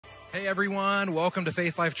Hey everyone, welcome to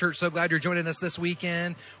Faith Life Church. So glad you're joining us this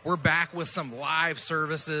weekend. We're back with some live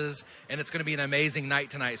services, and it's going to be an amazing night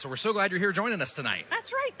tonight. So we're so glad you're here joining us tonight.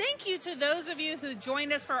 That's right. Thank you to those of you who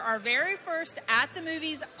joined us for our very first At the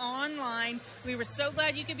Movies online. We were so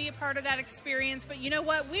glad you could be a part of that experience. But you know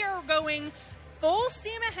what? We are going full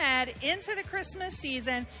steam ahead into the Christmas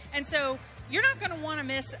season, and so you're not going to want to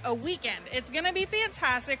miss a weekend. It's going to be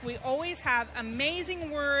fantastic. We always have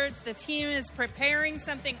amazing words. The team is preparing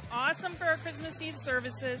something awesome for our Christmas Eve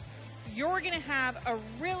services. You're going to have a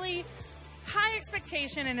really high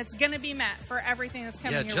expectation, and it's going to be met for everything that's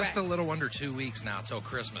coming your way. Yeah, just a little under 2 weeks now till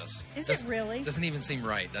Christmas. Is it really? Doesn't even seem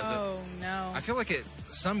right, does it? Oh, no. I feel like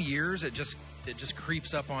some years it just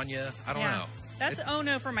creeps up on you. I don't know. That's oh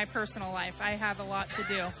no for my personal life. I have a lot to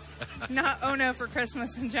do. Not oh no for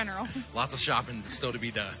Christmas in general. Lots of shopping still to be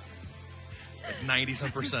done. Like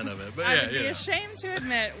 90% of it. But I would be ashamed to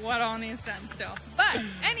admit what all needs done still. But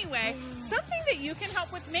anyway, something that you can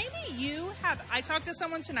help with, maybe you have, I talked to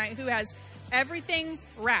someone tonight who has everything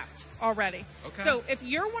wrapped already. Okay. So if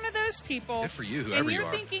you're one of those people, good for you, whoever and you you're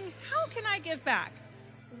are. thinking, how can I give back?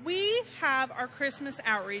 We have our Christmas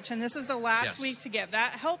outreach, and this is the last week to give.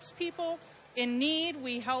 That helps people in need.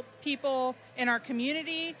 We help people in our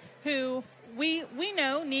community who we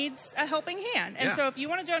know needs a helping hand. And so if you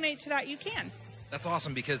want to donate to that, you can. That's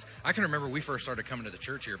awesome, because I can remember we first started coming to the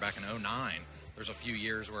church here back in 2009. There's a few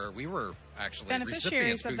years where we were actually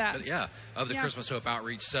beneficiaries of that. Of the Christmas Hope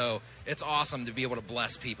Outreach. So it's awesome to be able to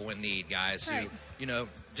bless people in need, guys, who, you know,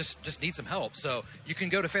 just need some help. So you can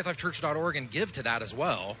go to faithlifechurch.org and give to that as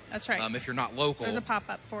well. That's right. If you're not local. There's a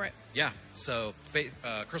pop-up for it. Yeah. So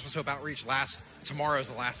Christmas Hope Outreach, tomorrow is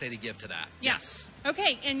the last day to give to that. Yes.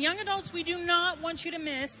 Okay, and young adults, we do not want you to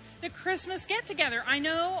miss the Christmas get-together. I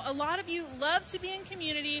know a lot of you love to be in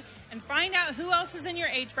community and find out who else is in your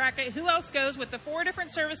age bracket, who else goes with the 4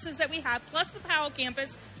 different services that we have, plus the Powell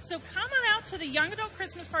campus. So come on out to the Young Adult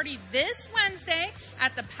Christmas Party this Wednesday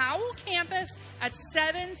at the Powell campus at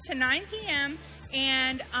 7 to 9 p.m.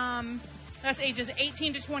 And that's ages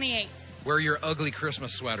 18 to 28. Wear your ugly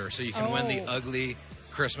Christmas sweater so you can win the ugly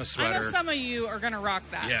Christmas sweater. I know some of you are going to rock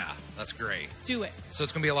that. Yeah, that's great. Do it. So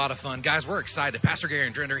it's going to be a lot of fun. Guys, we're excited. Pastor Gary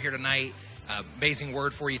and Drender are here tonight. Amazing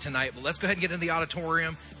word for you tonight. But let's go ahead and get into the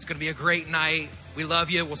auditorium. It's going to be a great night. We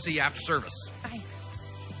love you. We'll see you after service. Bye.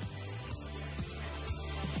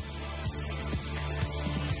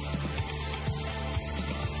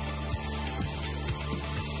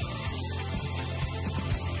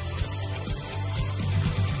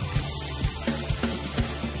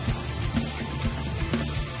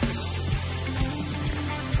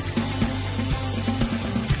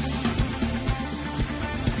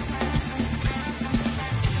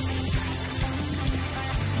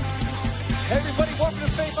 Hey everybody, welcome to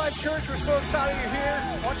Faith Life Church. We're so excited you're here.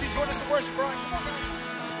 Why don't you join us in worship, Brian? Come on, guys.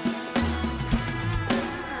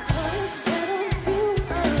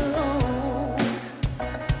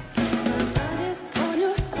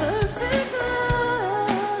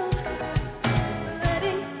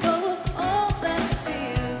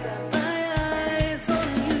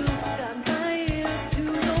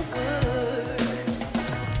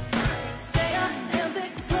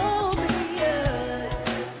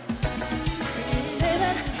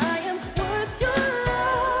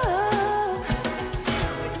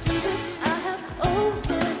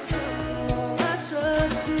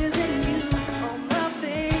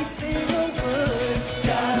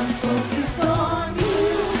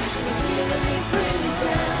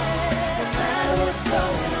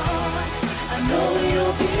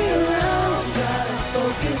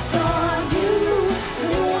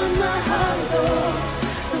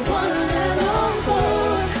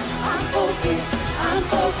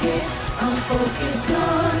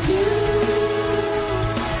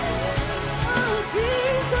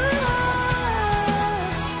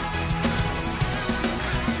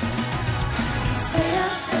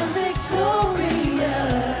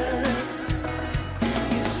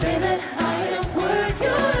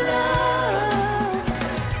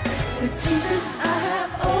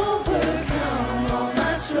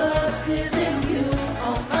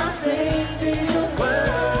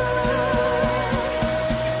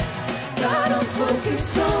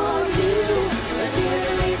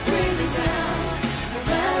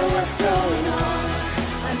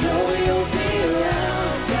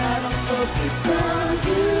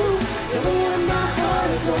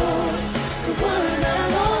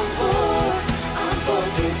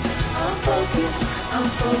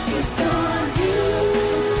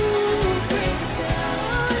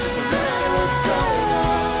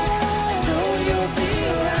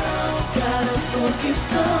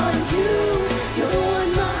 Focused on you, you're the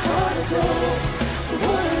one my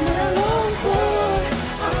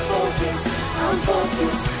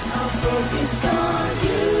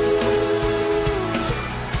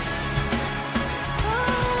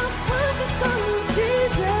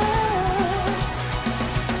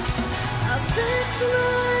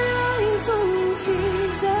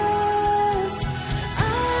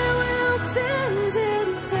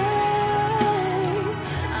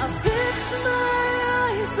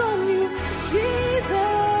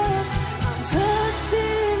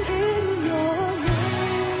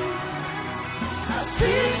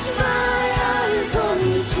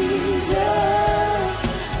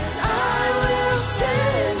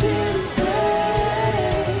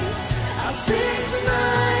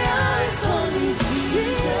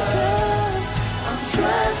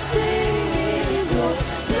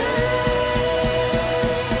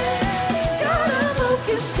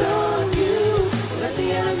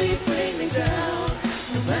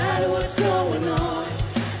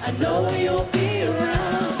know you'll be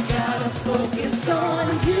around. God, I'm focused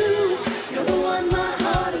on you. You're the one my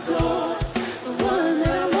heart adores, the one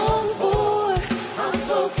that I long for. I'm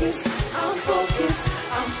focused, I'm focused,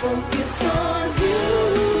 I'm focused on you.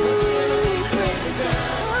 Break it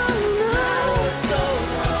down. Now what's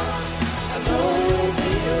going on? I know you'll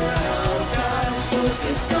be around. God, I'm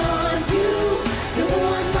focused on you. You're the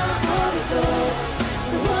one my heart adores,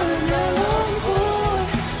 the one I long for.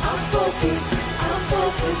 I'm focused, I'm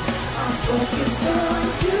focused, I'm focused on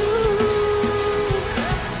you.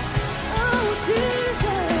 Oh,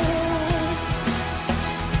 Jesus,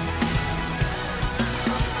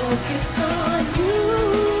 I'm focused on you.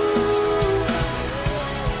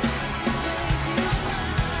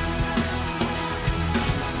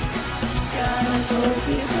 God, I'm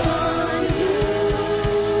focused on you.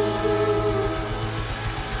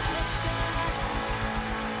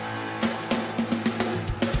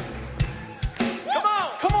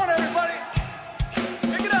 Come on, everybody.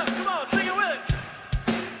 Pick it up. Come on, sing it with us.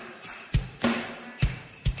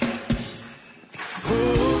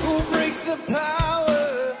 Who breaks the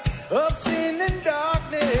power of sin and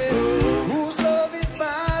darkness? Whose love is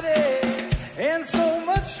mighty and so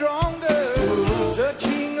much stronger? The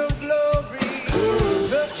King of glory,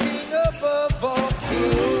 the King above all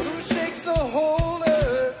kings, who shakes the whole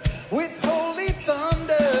earth with holy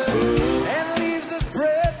thunder and leaves us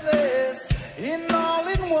breathless in all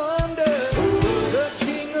in wonder. The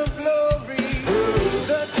King of glory,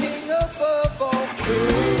 the King above all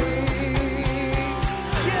kings.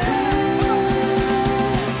 Yeah.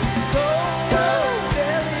 Go tell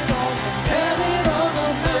it on the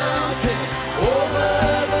mountain, over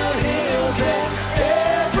the hills and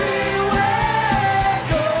everywhere.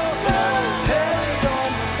 Go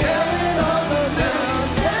tell it on the mountain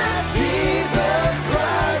that Jesus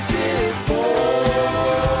Christ is born.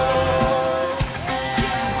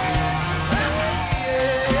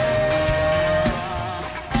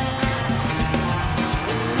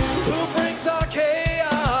 Who brings our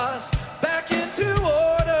chaos back into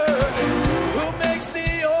order? Who makes the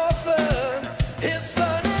orphan his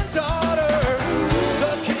son and daughter?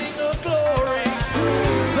 The King of glory,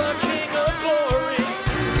 the King of glory,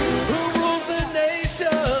 who rules the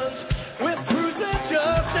nations with truth and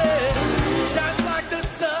justice, shines like the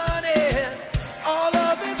sun in all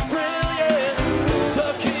of its brilliance.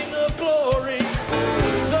 The King of glory,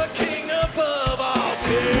 the King above all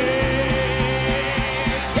kings.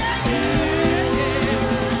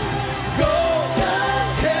 Go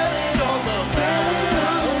tell it on the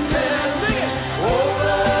mountain, sing it,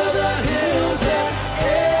 over the hills and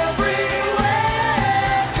everywhere.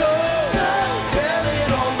 Go tell it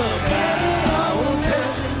on the mountain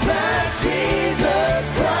that Jesus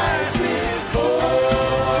Christ is born.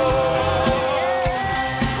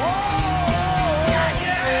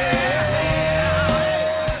 Yeah.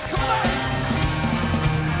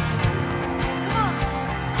 Come on.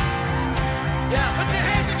 Yeah, put your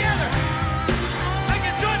hands together. Make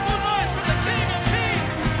a joyful noise for the King of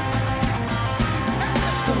Kings.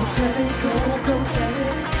 Go tell it, go tell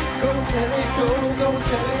it, go tell it, go tell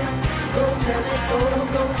it, go tell it, go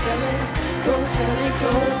tell it, go tell it, go tell it,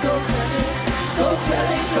 go tell it, go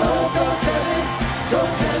tell it, go tell it, go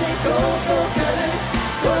tell it, go tell it,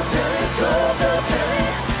 go tell it, go tell it,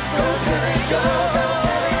 go tell it, go.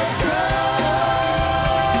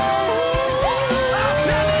 I'll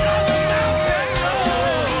tell it on the mountain, go.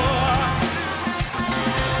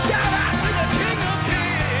 Shout out to the King of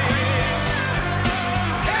Kings.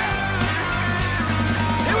 Yeah.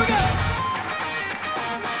 Here we go.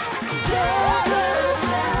 Go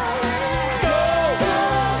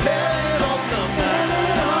tell it on the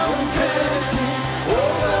mountain,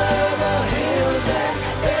 over the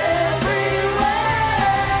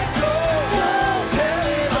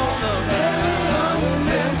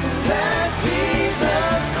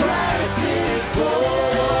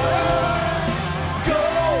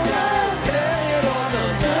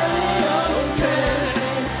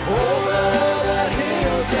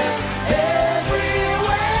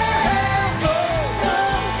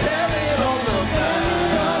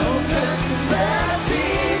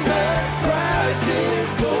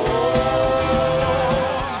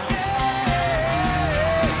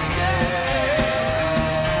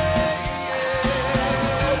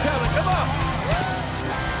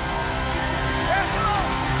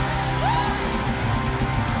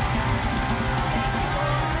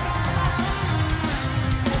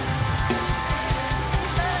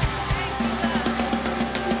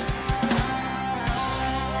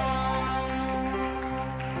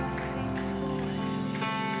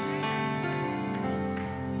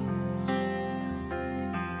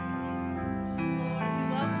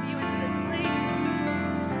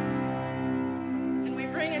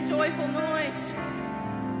joyful noise.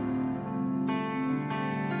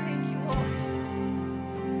 Thank you, Lord.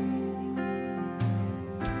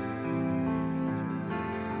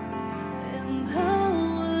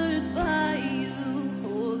 Empowered by you,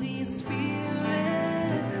 Holy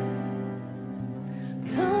Spirit,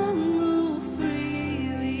 come move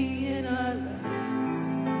freely in our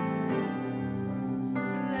lives.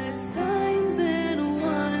 Let signs and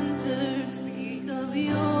wonders speak of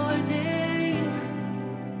your name.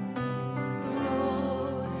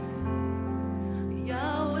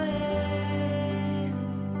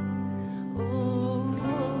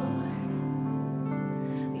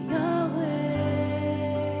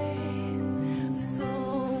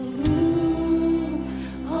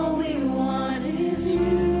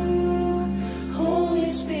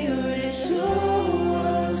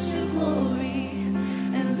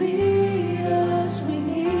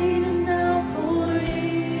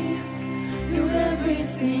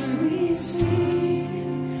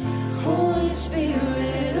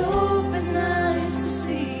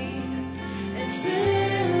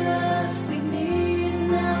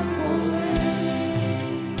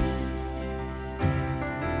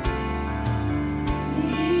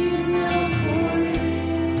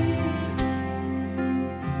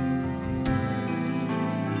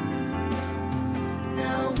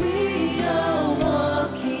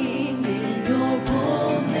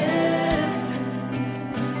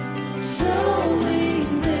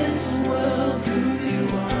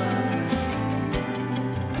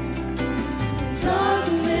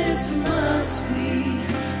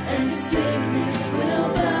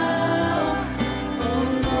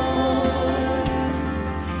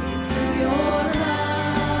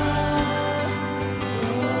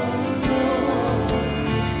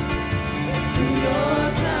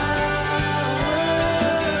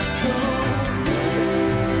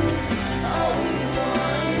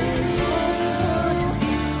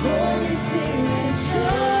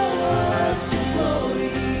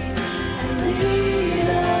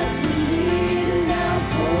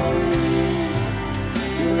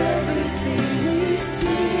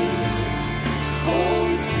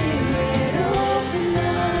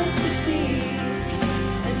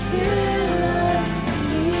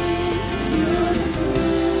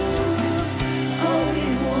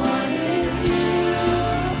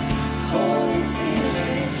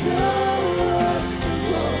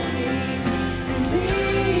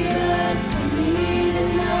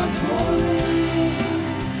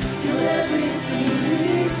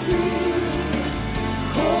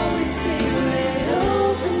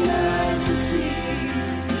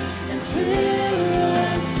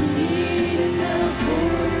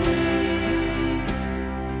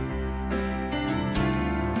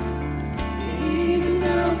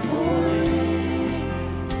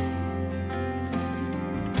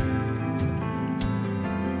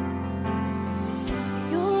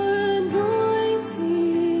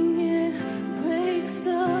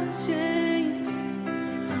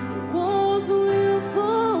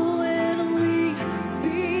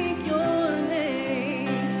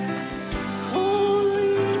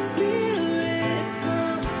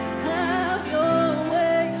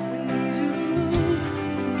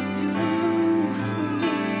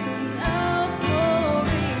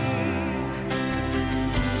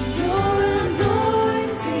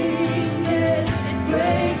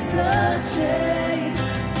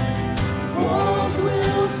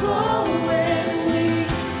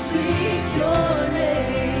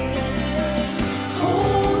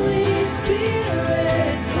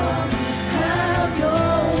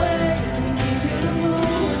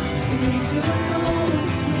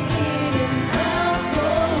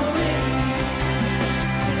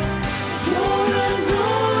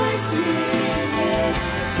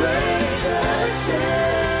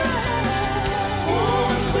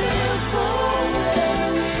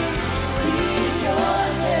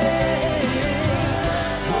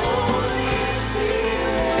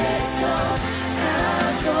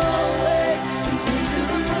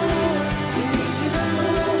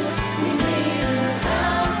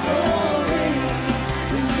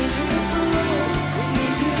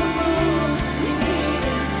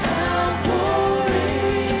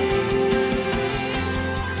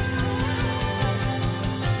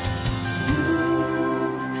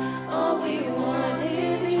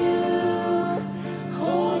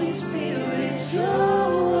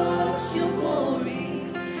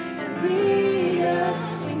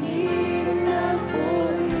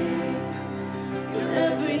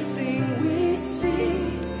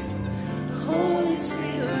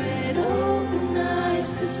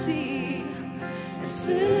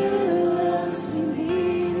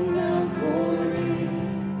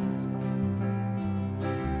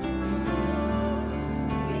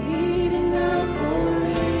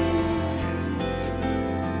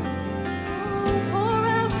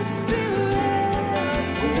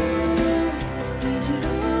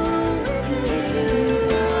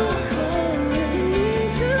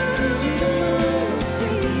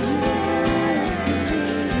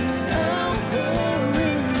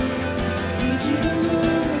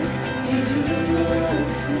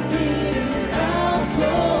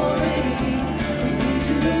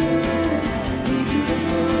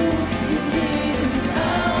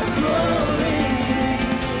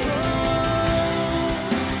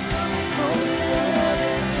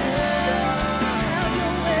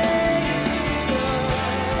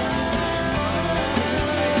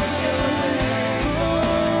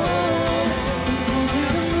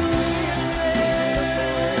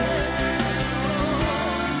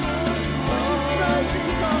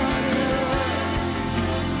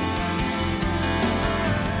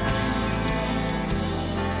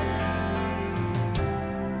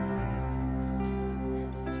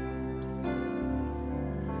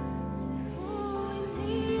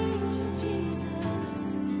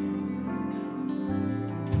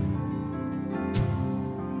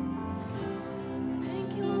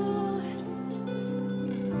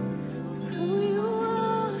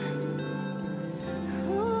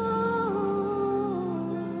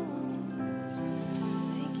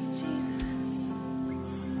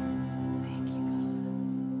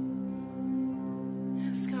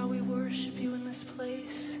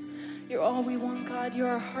 all we want, God. You're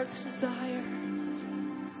our heart's desire.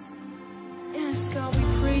 Yes, God, we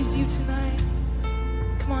praise you tonight.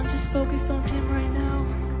 Come on, just focus on him right now.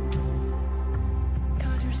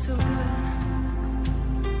 God, you're so good.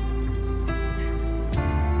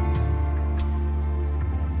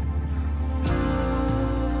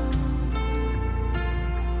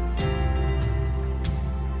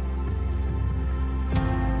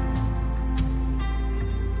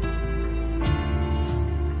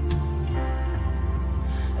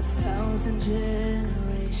 1,000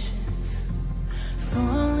 generations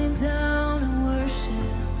falling down in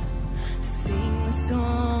worship, sing the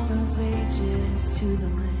song of ages to the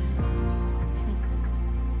Lamb.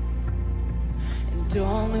 And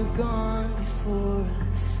all who've gone before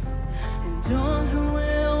us, and all who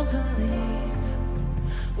will believe,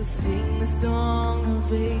 will sing the song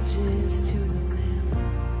of ages to the Lamb.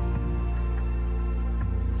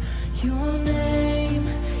 Your name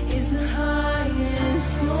is the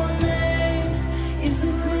highest, your name is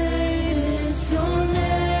the greatest, your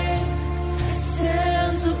name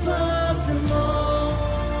stands above them all,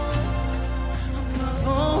 above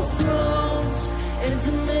all thrones and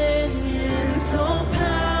dominions, all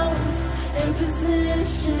powers and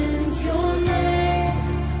positions. Your name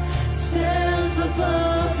stands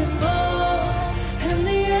above them all, and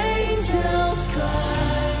the angels cry.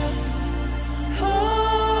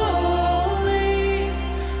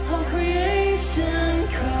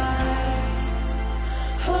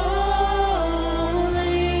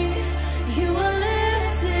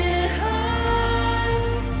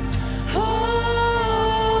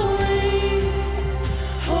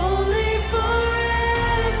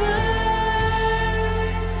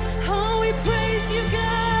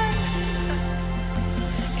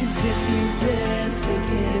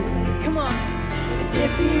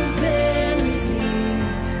 If you've been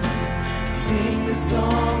redeemed, sing the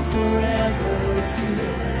song forever to the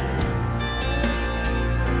Lamb.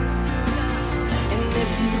 And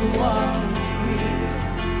if you walk in freedom,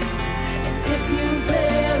 and if you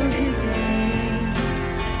bear his name,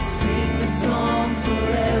 sing the song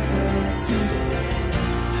forever to the Lamb.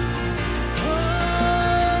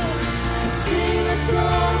 Oh, sing the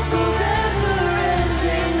song forever and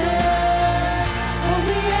amen. All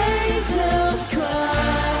the angels cry.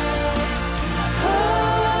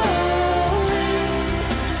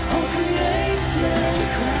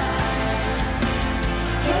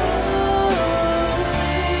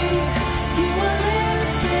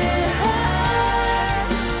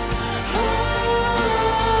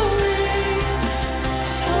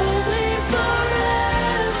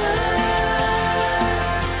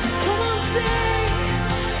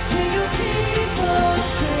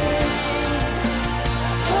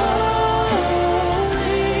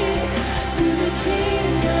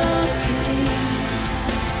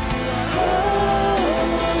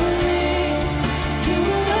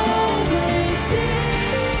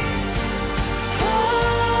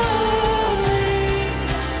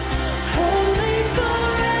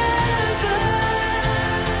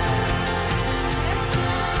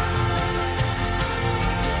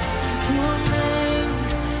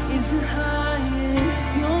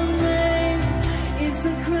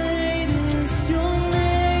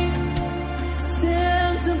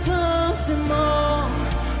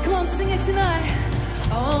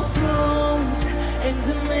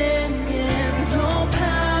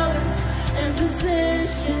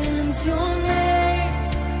 Your name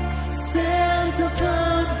stands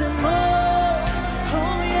above them all.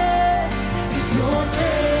 Oh yes, 'cause your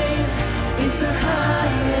name is the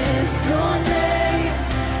highest. Your name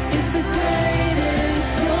is the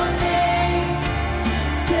greatest. Your name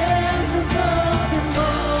stands above them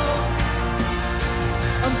all,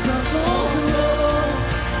 above all the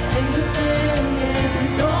lords and dominions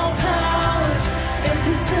and all powers and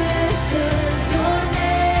positions. Your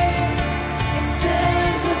name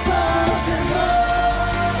stands above them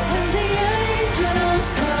all, and the angels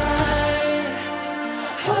cry,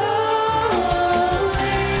 holy,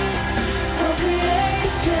 all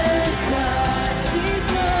creation cries.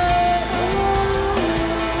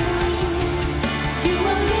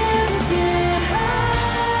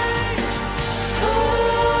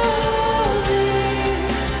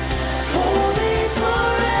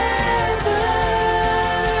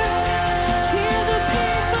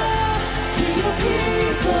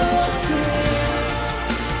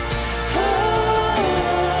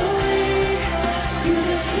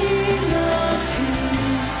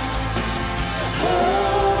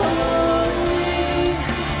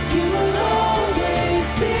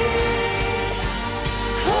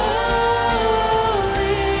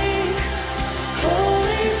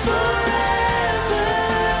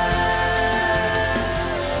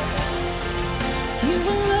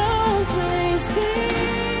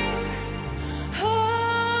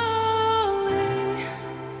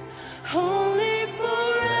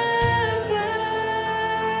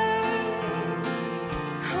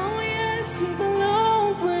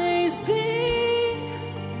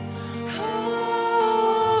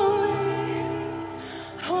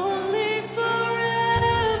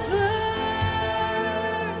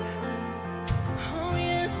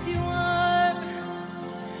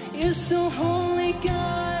 You're so holy,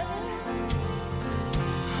 God.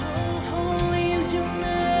 Oh, holy is your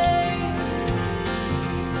name.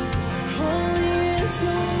 Holy is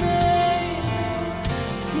your name,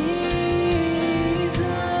 Jesus.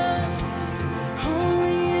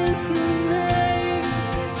 Holy is your name.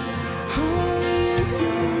 Holy is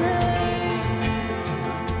your name.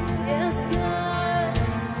 Yes, God.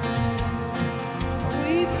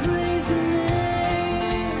 We praise your name.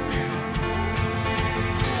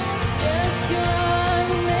 Yes, God,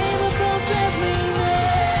 the name above every name.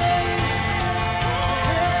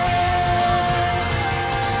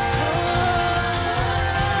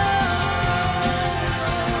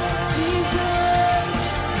 Jesus,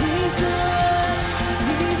 Jesus,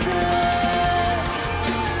 Jesus.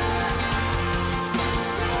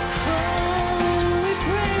 Oh, we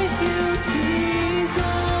praise you, Jesus.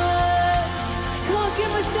 Come on, give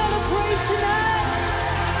him a shout of praise tonight.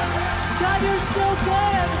 God, you're so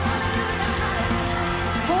good.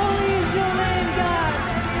 Holy is your name, God.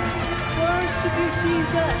 Worship you,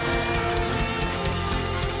 Jesus.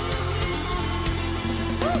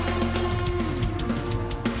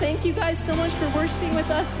 Thank you guys so much for worshiping with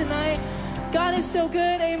us tonight. God is so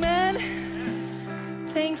good, amen.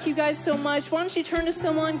 Thank you guys so much. Why don't you turn to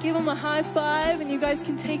someone, give them a high five, and you guys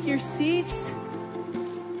can take your seats.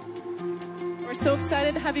 We're so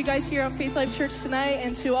excited to have you guys here at Faith Life Church tonight,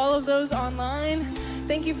 and to all of those online,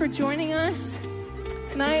 thank you for joining us.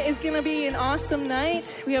 Tonight is going to be an awesome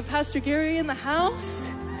night. We have Pastor Gary in the house.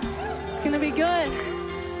 It's going to be good.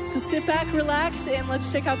 So sit back, relax, and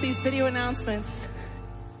let's check out these video announcements.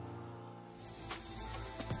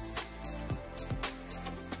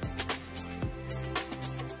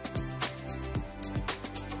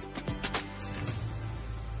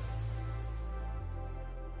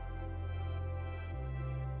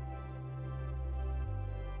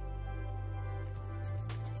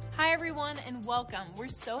 Hi everyone and welcome. We're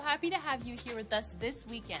so happy to have you here with us this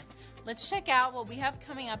weekend. Let's check out what we have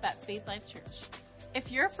coming up at Faith Life Church.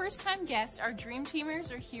 If you're a first-time guest, our Dream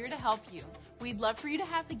Teamers are here to help you. We'd love for you to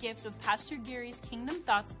have the gift of Pastor Gary's Kingdom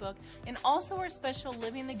Thoughts book and also our special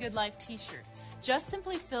Living the Good Life t-shirt. Just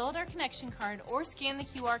simply fill out our connection card or scan the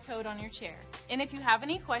QR code on your chair. And if you have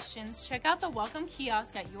any questions, check out the welcome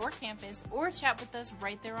kiosk at your campus or chat with us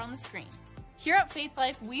right there on the screen. Here at Faith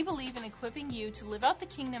Life, we believe in equipping you to live out the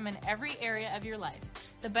kingdom in every area of your life.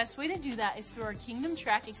 The best way to do that is through our Kingdom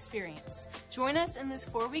Track experience. Join us in this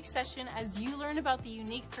 4-week session as you learn about the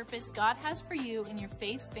unique purpose God has for you in your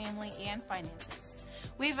faith, family, and finances.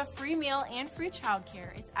 We have a free meal and free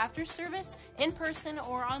childcare. It's after service, in person,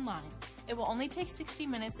 or online. It will only take 60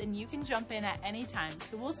 minutes and you can jump in at any time,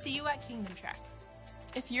 so we'll see you at Kingdom Track.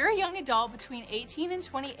 If you're a young adult between 18 and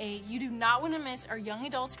 28, you do not want to miss our Young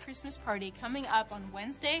Adults Christmas Party coming up on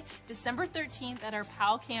Wednesday, December 13th at our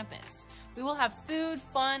Powell campus. We will have food,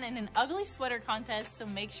 fun, and an ugly sweater contest, so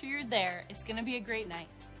make sure you're there. It's going to be a great night.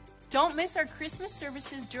 Don't miss our Christmas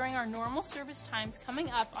services during our normal service times coming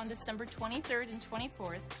up on December 23rd and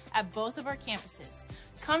 24th at both of our campuses.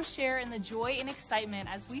 Come share in the joy and excitement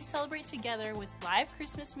as we celebrate together with live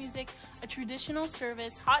Christmas music, a traditional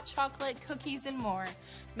service, hot chocolate, cookies, and more.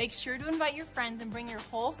 Make sure to invite your friends and bring your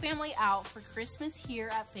whole family out for Christmas here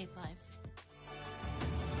at Faith Life.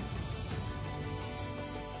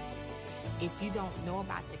 If you don't know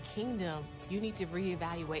about the kingdom, you need to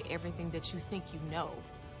reevaluate everything that you think you know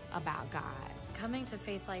about God. Coming to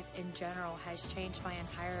Faith Life in general has changed my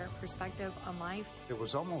entire perspective on life. It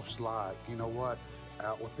was almost like, you know what,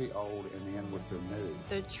 out with the old and in with the new.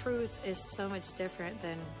 The truth is so much different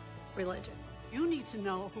than religion. You need to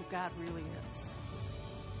know who God really is.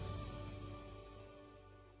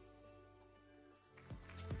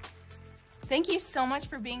 Thank you so much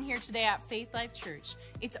for being here today at Faith Life Church.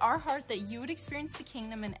 It's our heart that you would experience the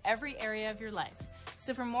kingdom in every area of your life.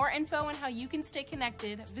 So for more info on how you can stay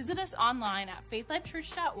connected, visit us online at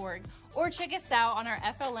faithlifechurch.org or check us out on our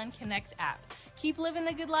FLN Connect app. Keep living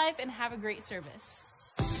the good life and have a great service.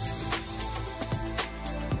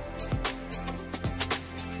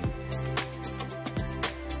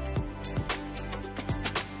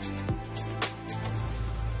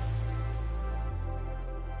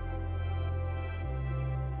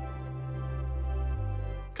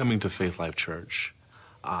 Coming to Faith Life Church,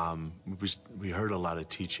 we heard a lot of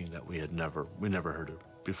teaching that we never heard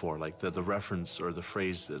of before. Like the reference or the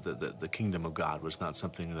phrase, the kingdom of God was not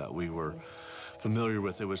something that we were familiar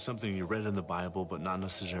with. It was something you read in the Bible, but not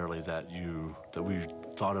necessarily that we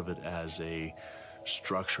thought of it as a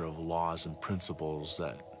structure of laws and principles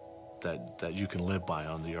that you can live by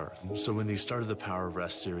on the earth. So when he started the Power of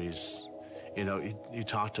Rest series, you know, he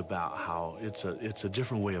talked about how it's a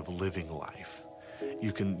different way of living life.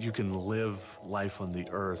 you can live life on the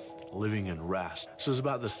earth, living in rest. So it was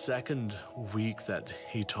about the second week that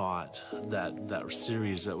he taught that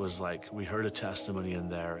series that was like, we heard a testimony in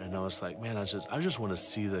there, and I was like, man, I just want to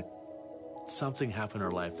see something happen in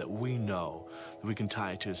our life that we know, that we can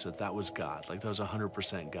tie to, so that was God. Like, that was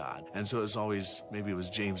 100% God. And so it was always, maybe it was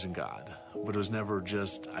James and God, but it was never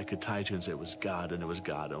just, I could tie to and say it was God, and it was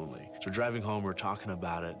God only. So driving home, we're talking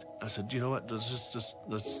about it. I said, you know what,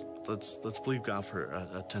 let's believe God for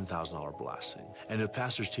a $10,000 blessing. And if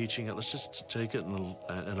pastor's teaching it, let's just take it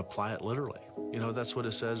and apply it literally. You know, that's what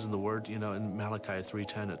it says in the word. You know, in Malachi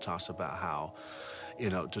 3:10, it talks about how, you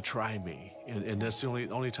know, to try me. And that's the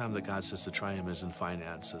only time that God says to try him is in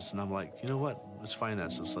finances. And I'm like, you know what? It's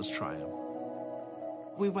finances. Let's try him.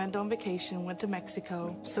 We went on vacation, went to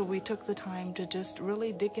Mexico. So we took the time to just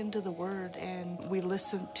really dig into the Word, and we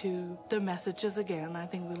listened to the messages again. I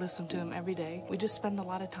think we listen to them every day. We just spend a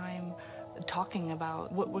lot of time talking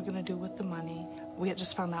about what we're going to do with the money. We had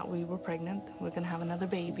just found out we were pregnant. We're going to have another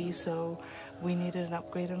baby, so we needed an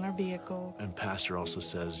upgrade on our vehicle. And Pastor also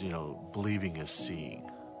says, you know, believing is seeing.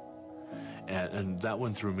 And that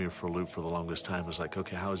went through me for a loop for the longest time. It was like,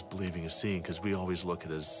 okay, how is believing is seeing? Because we always look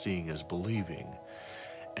at it as seeing as believing.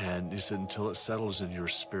 And he said, until it settles in your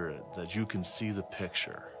spirit, that you can see the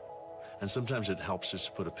picture. And sometimes it helps just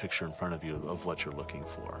to put a picture in front of you of what you're looking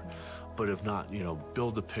for. But if not, you know,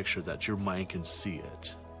 build the picture that your mind can see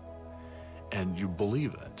it. And you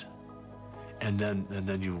believe it. And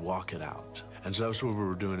then you walk it out. And so that's what we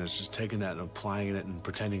were doing, is just taking that and applying it and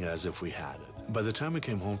pretending it as if we had it. By the time we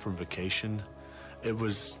came home from vacation, it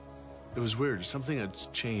was weird. Something had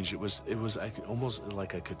changed. It was almost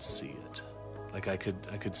like I could see it. Like I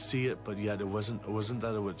could see it, but yet it wasn't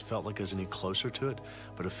that it felt like I was any closer to it,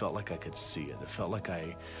 but it felt like I could see it. It felt like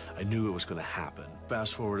I knew it was going to happen.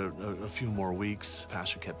 Fast forward a few more weeks,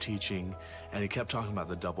 Pastor kept teaching, and he kept talking about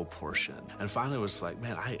the double portion. And finally it was like,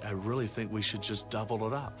 man, I really think we should just double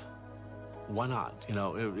it up. Why not? You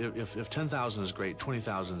know, if 10,000 is great,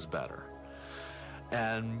 20,000 is better.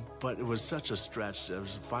 But it was such a stretch. I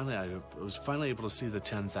was finally able to see the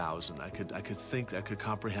 10,000. I could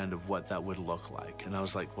comprehend of what that would look like. And I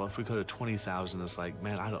was like, well, if we go to 20,000, it's like,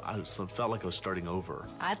 man, I just felt like I was starting over.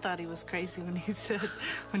 I thought he was crazy when he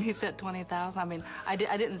said 20,000. I mean, I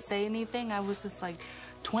didn't say anything. I was just like,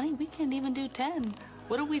 20? We can't even do 10.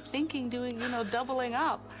 What are we thinking doing, you know, doubling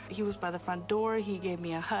up? He was by the front door. He gave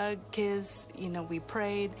me a hug, kiss, you know, we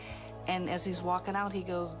prayed. And as he's walking out, he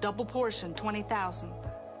goes, double portion, 20,000.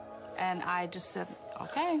 And I just said,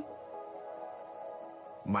 okay.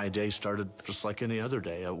 My day started just like any other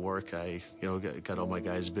day at work. I, got all my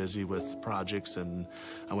guys busy with projects, and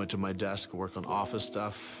I went to my desk, work on office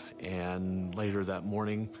stuff. And later that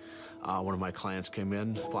morning, one of my clients came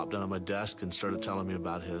in, plopped down on my desk, and started telling me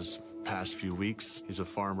about his past few weeks. He's a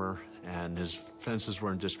farmer, and his fences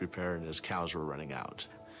were in disrepair, and his cows were running out.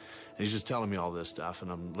 And he's just telling me all this stuff, and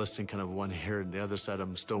I'm listening kind of one ear, and the other side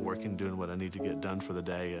I'm still working, doing what I need to get done for the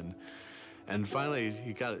day. And finally,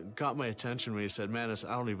 he got my attention when he said, man,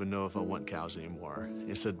 I don't even know if I want cows anymore.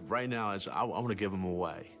 He said, right now, I want to give them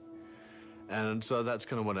away. And so that's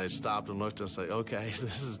kind of when I stopped and looked and said, okay,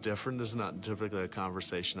 this is different. This is not typically a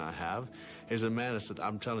conversation I have. He said, man,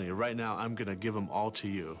 I'm telling you, right now, I'm going to give them all to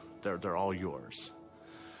you. They're all yours.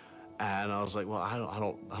 And I was like, well, I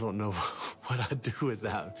don't know what I'd do with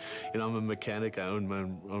that. You know, I'm a mechanic. I own my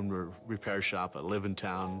own repair shop. I live in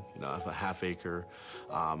town. You know, I have a half acre.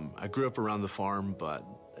 I grew up around the farm, but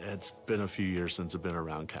it's been a few years since I've been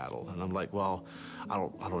around cattle. And I'm like, well, I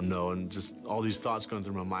don't know. And just all these thoughts going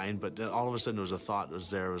through my mind. But then all of a sudden there was a thought that was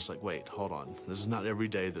there. It was like, wait, hold on. This is not every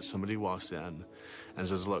day that somebody walks in and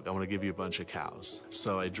says, look, I want to give you a bunch of cows.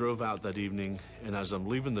 So I drove out that evening, and as I'm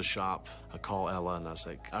leaving the shop, I call Ella, and I was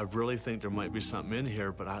like, I really think there might be something in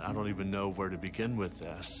here, but I don't even know where to begin with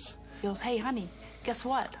this. He goes, hey, honey, guess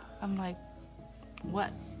what? I'm like,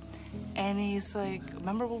 what? And he's like,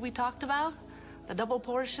 remember what we talked about? The double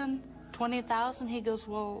portion, 20,000? He goes,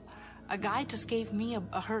 well, a guy just gave me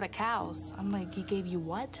a herd of cows. I'm like, he gave you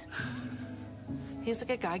what? He's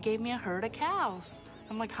like, a guy gave me a herd of cows.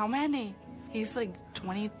 I'm like, how many? He's like,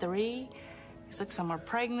 23. He's like, some are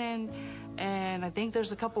pregnant, and I think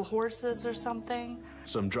there's a couple horses or something.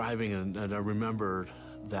 So I'm driving, and I remembered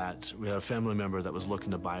that we had a family member that was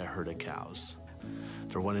looking to buy a herd of cows.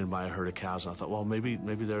 They're wanting to buy a herd of cows, and I thought, well, maybe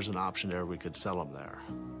there's an option there. We could sell them there.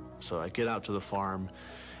 So I get out to the farm,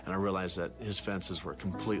 and I realized that his fences were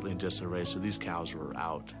completely in disarray, so these cows were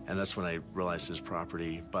out. And that's when I realized his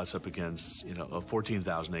property butts up against,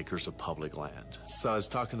 14,000 acres of public land. So I was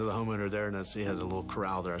talking to the homeowner there, and he had a little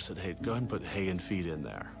corral there. I said, hey, go ahead and put hay and feed in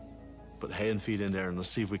there. Put hay and feed in there, and let's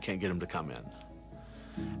see if we can't get him to come in.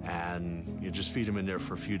 And you just feed them in there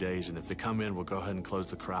for a few days, and if they come in, we'll go ahead and close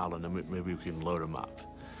the corral, and then maybe we can load them up.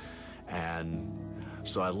 And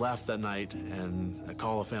so I left that night, and I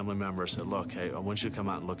called a family member. I said, look, hey, I want you to come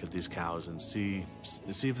out and look at these cows and see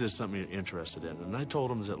if there's something you're interested in. And I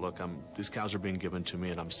told him that, look, these cows are being given to me,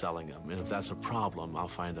 and I'm selling them. And if that's a problem, I'll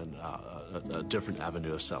find a different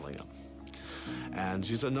avenue of selling them. And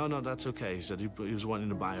he said, no, that's okay. He said he was wanting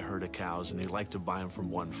to buy a herd of cows, and he'd like to buy them from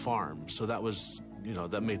one farm. So that was,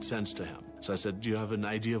 that made sense to him. So I said, do you have an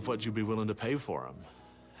idea of what you'd be willing to pay for them?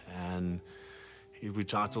 And we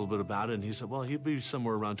talked a little bit about it, and he said, well, he'd be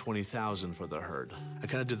somewhere around $20,000 for the herd. I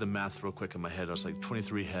kind of did the math real quick in my head. I was like,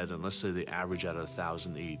 23 head, and let's say the average out of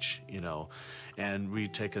 1,000 each, and we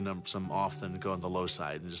take some off then go on the low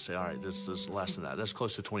side and just say, all right, this is less than that. That's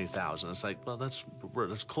close to 20,000. It's like, well, that's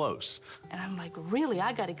close. And I'm like, really?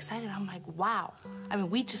 I got excited. I'm like, wow. I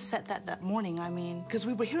mean, we just said that morning. I mean, because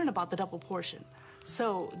we were hearing about the double portion.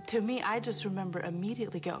 So to me, I just remember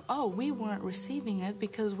immediately going, oh, we weren't receiving it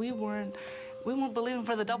because we weren't believing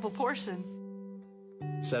for the double portion.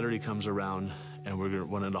 Saturday comes around, and we're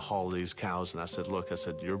wanting to haul these cows, and I said, look,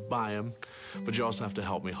 you buy them, but you also have to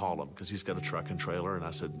help me haul them, because he's got a truck and trailer, and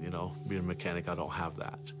I said, being a mechanic, I don't have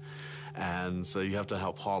that. And so you have to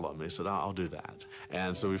help haul them. And he said, I'll do that.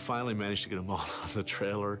 And so we finally managed to get them all on the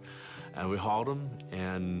trailer, and we hauled them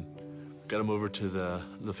and got them over to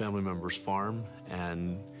the family member's farm,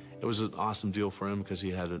 and it was an awesome deal for him because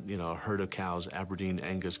he had a herd of cows, Aberdeen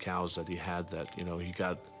Angus cows that he had that, he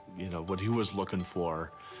got, what he was looking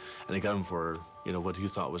for, and he got them for, what he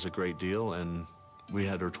thought was a great deal, and we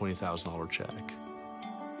had our $20,000 check.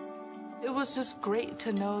 It was just great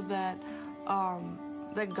to know that,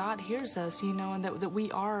 that God hears us, and that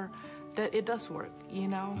we are, that it does work,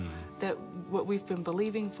 that what we've been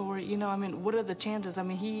believing for, I mean, what are the chances? I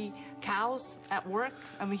mean, cows at work,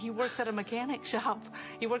 I mean, he works at a mechanic shop.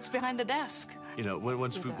 He works behind a desk.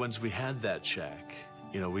 Once we had that check,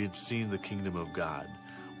 we had seen the kingdom of God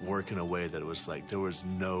work in a way that it was like there was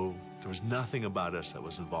nothing about us that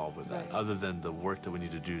was involved with that, other than the work that we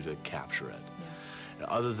need to do to capture it. Yeah.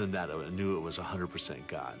 Other than that, I knew it was 100%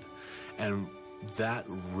 God. And that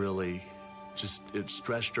really it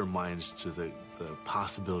stretched our minds to the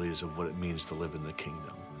possibilities of what it means to live in the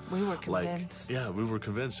kingdom. We were convinced. We were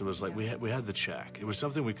convinced. It was like we had the check. It was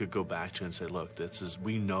something we could go back to and say, look,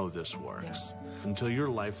 we know this works. Yeah. Until your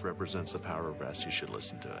life represents the power of rest, you should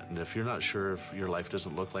listen to it. And if you're not sure if your life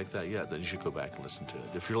doesn't look like that yet, then you should go back and listen to it.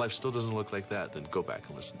 If your life still doesn't look like that, then go back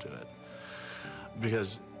and listen to it.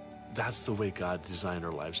 Because that's the way God designed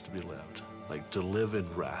our lives to be lived. Like to live in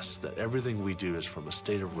rest, that everything we do is from a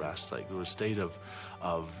state of rest, like a state of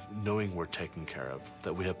knowing we're taken care of,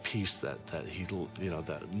 that we have peace, that he,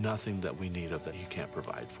 that nothing that we need of that he can't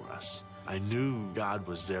provide for us. I knew God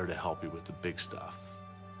was there to help me with the big stuff,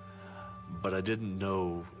 but I didn't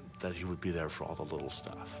know that he would be there for all the little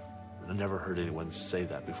stuff. I never heard anyone say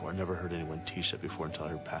that before. I never heard anyone teach that before until I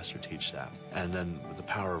heard Pastor teach that. And then with the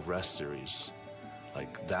Power of Rest series,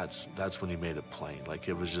 like that's when he made it plain. Like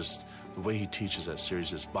it was just, the way he teaches that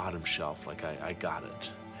series is bottom shelf. Like I got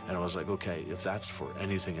it. And I was like, okay, if that's for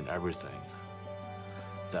anything and everything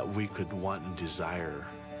that we could want and desire,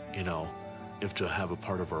 if to have a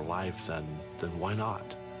part of our life, then why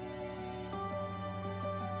not?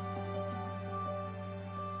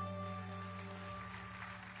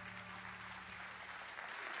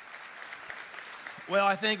 Well,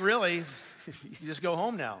 I think really, you just go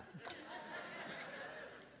home now.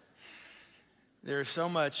 There's so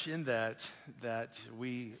much in that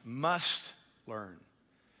we must learn.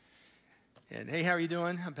 And hey, how are you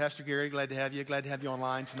doing? I'm Pastor Gary. Glad to have you. Glad to have you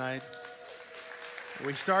online tonight.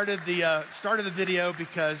 We started the video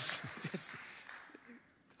because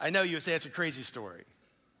I know you would say it's a crazy story,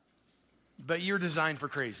 but you're designed for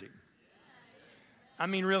crazy. I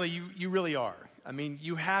mean, really, you really are. I mean,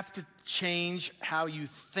 you have to change how you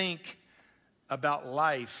think about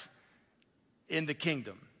life in the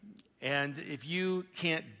kingdom. And if you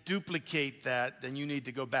can't duplicate that, then you need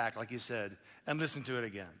to go back, like you said, and listen to it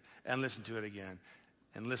again, and listen to it again,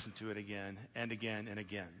 and listen to it again, and again, and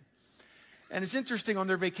again. And it's interesting, on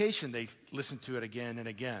their vacation, they listened to it again and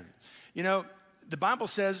again. The Bible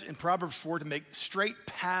says in Proverbs 4 to make straight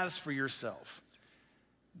paths for yourself.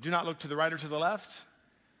 Do not look to the right or to the left.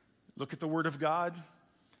 Look at the Word of God.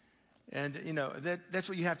 And, that's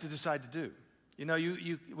what you have to decide to do.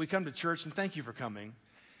 We come to church, and thank you for coming.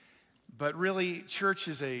 But really, church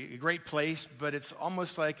is a great place, but it's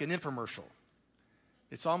almost like an infomercial.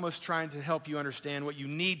 It's almost trying to help you understand what you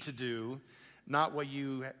need to do, not what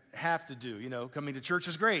you have to do. Coming to church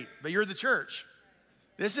is great, but you're the church.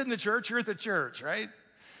 This isn't the church, you're the church, right?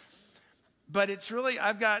 But it's really,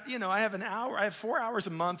 I have 4 hours a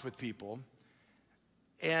month with people,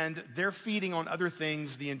 and they're feeding on other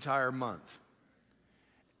things the entire month.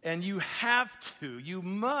 And you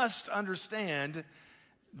must understand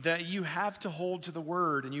that you have to hold to the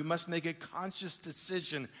word, and you must make a conscious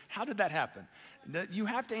decision. How did that happen? You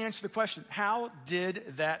have to answer the question, how did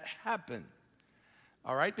that happen?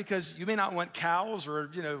 All right, because you may not want cows, or,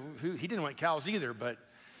 he didn't want cows either, but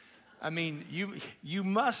I mean, you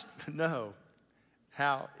must know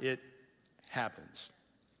how it happens.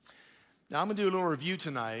 Now, I'm going to do a little review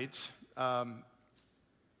tonight. I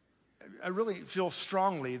really feel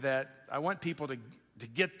strongly that I want people to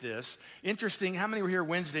get this. Interesting, how many were here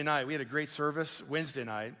Wednesday night? We had a great service Wednesday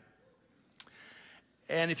night.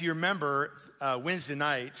 And if you remember, Wednesday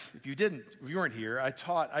night, if you weren't here,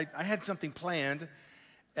 I had something planned.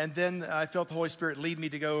 And then I felt the Holy Spirit lead me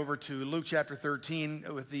to go over to Luke chapter 13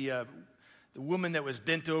 with the woman that was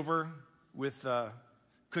bent over with,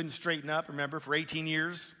 couldn't straighten up, remember, for 18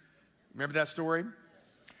 years. Remember that story?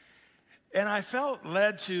 And I felt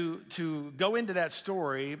led to go into that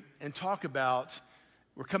story and talk about,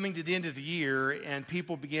 we're coming to the end of the year, and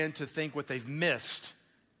people begin to think what they've missed.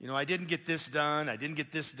 I didn't get this done. I didn't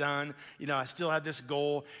get this done. I still had this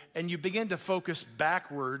goal. And you begin to focus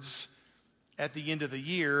backwards at the end of the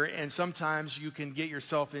year, and sometimes you can get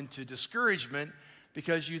yourself into discouragement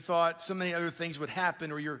because you thought so many other things would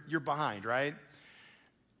happen, or you're behind, right?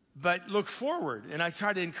 But look forward, and I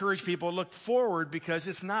try to encourage people to look forward because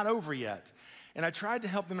it's not over yet. And I tried to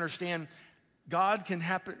help them understand God can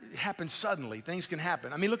happen suddenly. Things can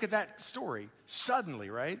happen. I mean, look at that story. Suddenly,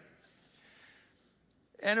 right?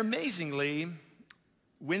 And amazingly,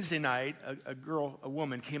 Wednesday night, a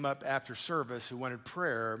woman came up after service who wanted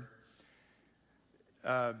prayer.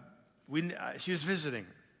 She was visiting,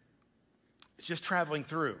 just traveling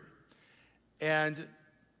through. And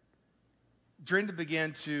Brenda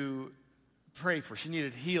began to pray for her. She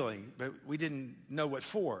needed healing, but we didn't know what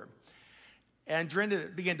for. And Brenda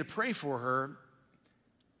began to pray for her,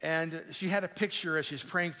 and she had a picture as she's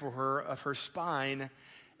praying for her of her spine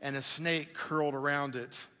and a snake curled around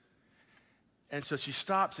it. And so she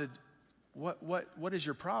stopped, said, what is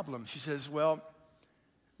your problem? She says, well,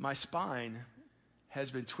 my spine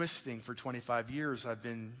has been twisting for 25 years. I've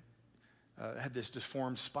had this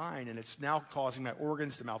deformed spine, and it's now causing my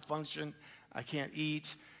organs to malfunction. I can't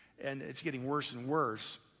eat, and it's getting worse and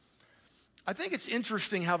worse. I think it's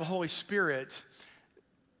interesting how the Holy Spirit,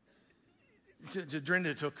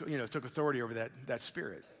 Brenda took authority over that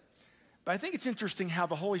spirit. But I think it's interesting how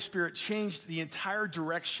the Holy Spirit changed the entire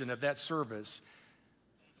direction of that service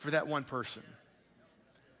for that one person.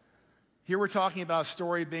 Here we're talking about a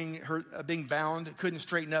story being bound, couldn't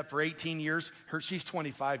straighten up for 18 years. She's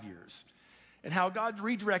 25 years. And how God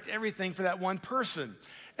redirected everything for that one person.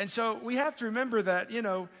 And so we have to remember that,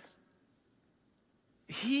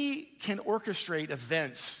 He can orchestrate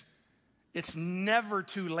events. It's never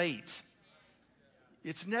too late.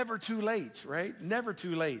 It's never too late, right? Never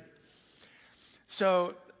too late.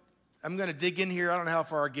 So I'm going to dig in here. I don't know how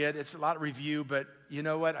far I get. It's a lot of review, but you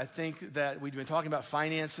know what? I think that we've been talking about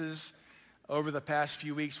finances over the past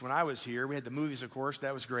few weeks when I was here. We had the movies, of course.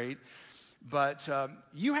 That was great. But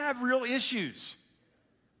you have real issues.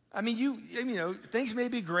 I mean, things may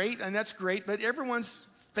be great, and that's great, but everyone's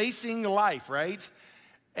facing life, right?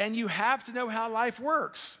 And you have to know how life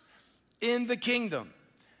works in the kingdom.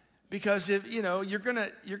 Because if,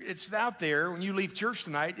 it's out there. When you leave church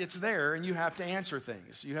tonight, it's there, and you have to answer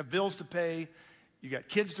things. You have bills to pay. You got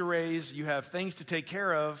kids to raise. You have things to take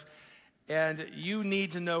care of. And you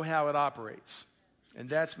need to know how it operates. And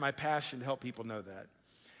that's my passion, to help people know that.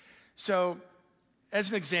 So, as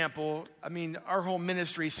an example, our whole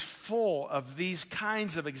ministry is full of these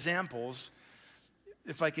kinds of examples.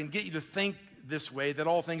 If I can get you to think this way, that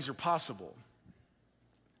all things are possible.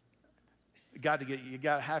 I've got to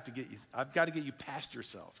get you past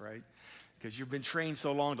yourself, right? Because you've been trained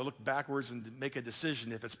so long to look backwards and to make a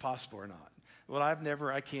decision if it's possible or not. Well, I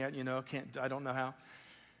can't, I don't know how.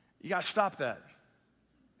 You got to stop that,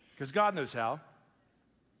 because God knows how.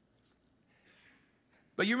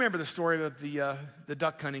 But you remember the story of the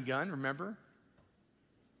duck hunting gun, remember?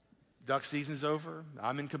 Duck season's over.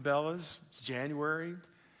 I'm in Cabela's. It's January.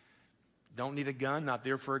 Don't need a gun, not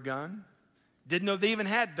there for a gun. Didn't know they even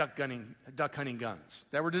had duck hunting guns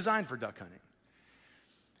that were designed for duck hunting.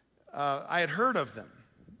 I had heard of them.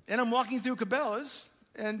 And I'm walking through Cabela's,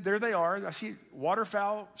 and there they are. I see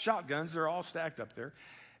waterfowl shotguns. They're all stacked up there.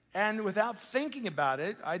 And without thinking about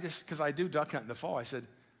it, because I do duck hunt in the fall, I said,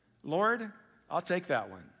 Lord, I'll take that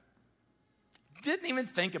one. Didn't even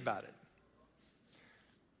think about it.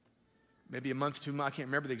 Maybe a month, 2 months, I can't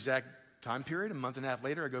remember the exact time period, a month and a half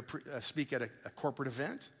later, I go speak at a corporate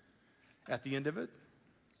event. At the end of it,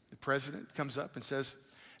 the president comes up and says,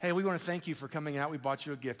 hey, we want to thank you for coming out. We bought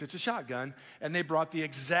you a gift. It's a shotgun. And they brought the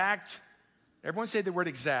exact, everyone say the word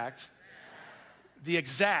exact, the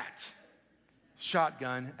exact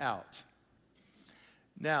shotgun out.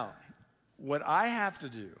 Now, what I have to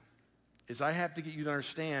do is I have to get you to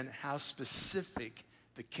understand how specific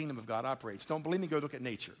the kingdom of God operates. Don't believe me? Go look at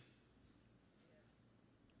nature.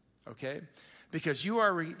 Okay? Because you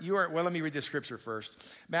are, well, let me read this scripture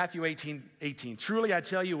first. Matthew 18. Truly I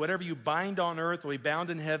tell you, whatever you bind on earth will be bound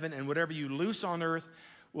in heaven, and whatever you loose on earth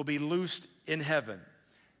will be loosed in heaven.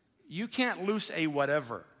 You can't loose a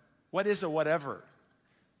whatever. What is a whatever?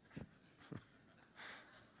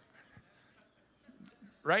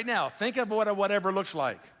 Right now, think of what a whatever looks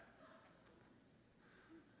like.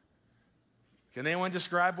 Can anyone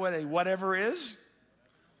describe what a whatever is?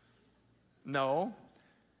 No.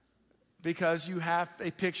 Because you have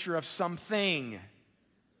a picture of something,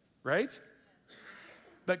 right?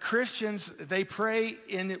 But Christians, they pray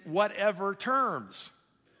in whatever terms.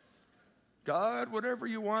 God, whatever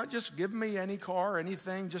you want, just give me any car,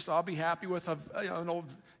 anything. Just I'll be happy with an old,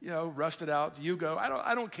 rusted out Yugo.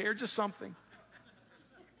 I don't care, just something.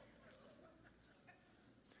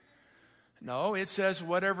 No, it says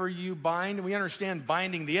whatever you bind. We understand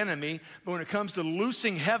binding the enemy, but when it comes to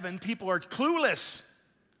loosing heaven, people are clueless.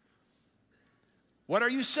 What are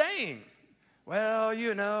you saying? Well,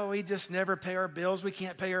 we just never pay our bills. We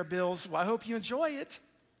can't pay our bills. Well, I hope you enjoy it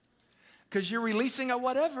because you're releasing a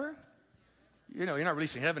whatever. You're not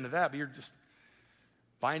releasing heaven to that, but you're just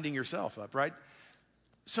binding yourself up, right?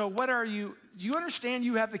 So do you understand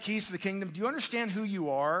you have the keys to the kingdom? Do you understand who you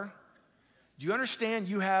are? Do you understand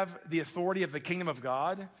you have the authority of the kingdom of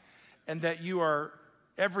God and that you are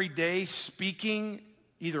every day speaking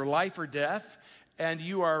either life or death, and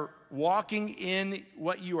you are walking in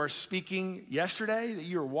what you are speaking yesterday, that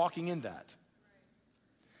you are walking in that?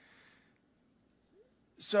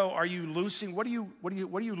 So are you loosing, what are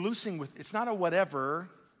you loosing with? It's not a whatever,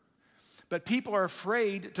 but people are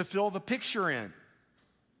afraid to fill the picture in.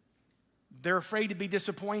 They're afraid to be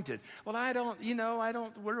disappointed. Well, I don't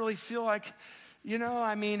really feel like,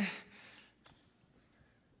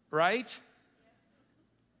 right?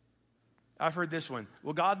 I've heard this one.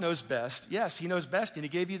 Well, God knows best. Yes, he knows best, and he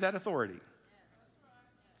gave you that authority.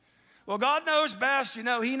 Well, God knows best. He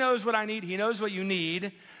knows what I need. He knows what you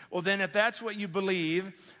need. Well, then if that's what you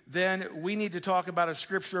believe, then we need to talk about a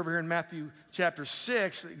scripture over here in Matthew chapter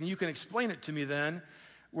 6. And you can explain it to me then,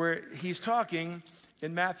 where he's talking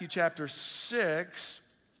in Matthew chapter 6.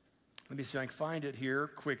 Let me see if I can find it here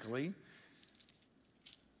quickly.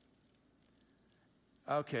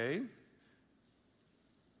 Okay.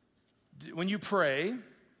 When you pray,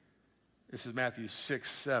 this is Matthew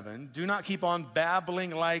 6:7, do not keep on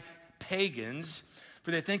babbling like pagans,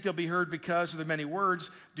 for they think they'll be heard because of the many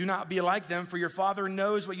words. Do not be like them, for your Father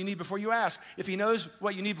knows what you need before you ask. If he knows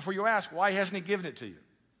what you need before you ask, why hasn't he given it to you?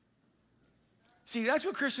 See, that's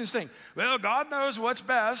what Christians think. Well, God knows what's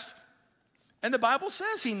best, and the Bible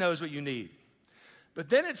says he knows what you need. But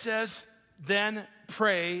then it says, then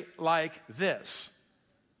pray like this.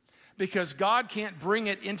 Because God can't bring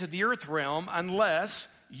it into the earth realm unless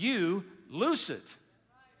you loose it.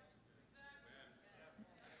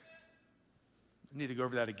 I need to go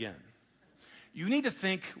over that again. You need to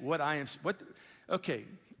think okay,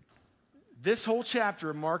 this whole chapter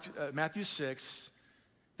of Matthew 6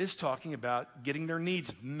 is talking about getting their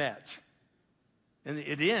needs met. And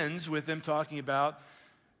it ends with them talking about,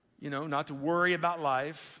 not to worry about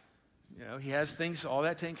life. He has things, all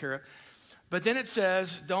that taken care of. But then it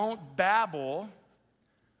says, don't babble.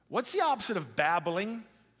 What's the opposite of babbling?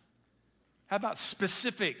 How about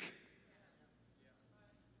specific?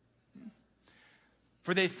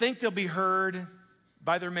 For they think they'll be heard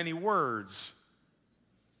by their many words.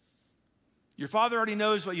 Your Father already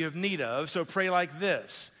knows what you have need of, so pray like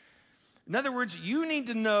this. In other words, you need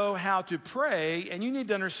to know how to pray, and you need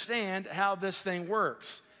to understand how this thing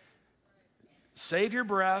works. Save your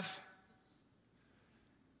breath.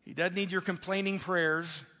 He doesn't need your complaining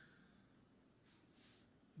prayers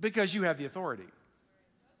because you have the authority.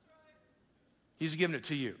 He's given it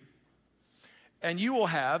to you. And you will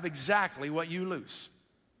have exactly what you loose.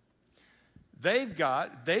 They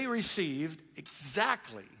received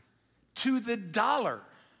exactly to the dollar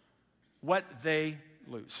what they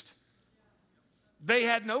loosed. They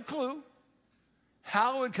had no clue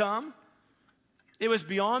how it would come. It was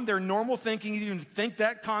beyond their normal thinking to even think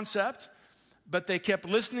that concept. But they kept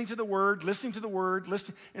listening to the word,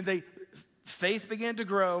 and faith began to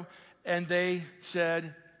grow, and they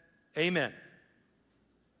said, amen.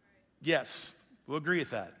 Yes, we'll agree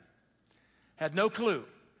with that. Had no clue.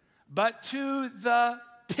 But to the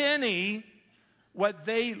penny, what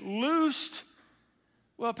they loosed,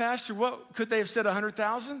 well, Pastor, what could they have said,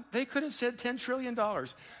 100,000? They could have said $10 trillion.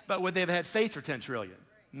 But would they have had faith for 10 trillion?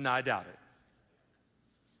 No, I doubt it.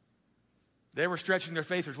 They were stretching their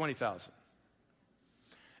faith for 20,000.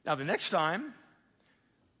 Now, the next time,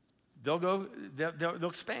 they'll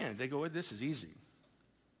expand. They go, this is easy.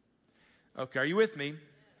 Okay, are you with me?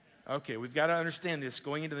 Okay, we've got to understand this.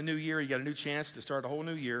 Going into the new year, you got a new chance to start a whole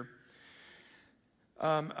new year.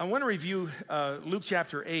 I want to review Luke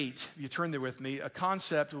chapter 8, if you turn there with me, a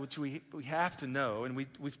concept which we have to know, and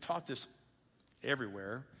we've taught this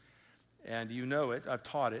everywhere, and you know it, I've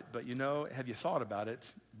taught it, but have you thought about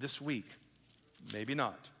it this week? Maybe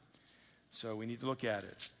not. So we need to look at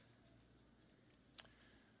it.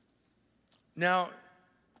 Now,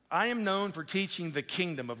 I am known for teaching the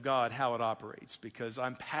kingdom of God, how it operates, because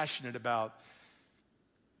I'm passionate about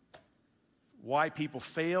why people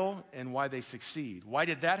fail and why they succeed. Why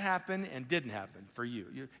did that happen and didn't happen for you?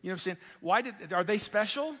 You know what I'm saying? Are they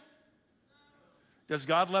special? Does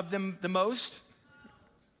God love them the most?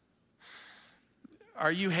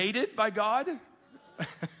 Are you hated by God?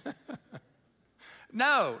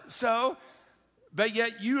 No. So, but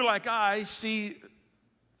yet you, like I, see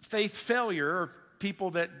faith failure, or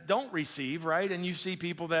people that don't receive, right? And you see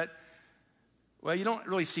people that, well, you don't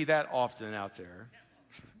really see that often out there.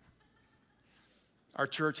 Our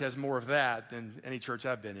church has more of that than any church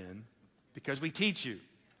I've been in, because we teach you.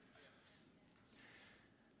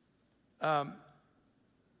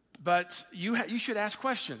 But you should ask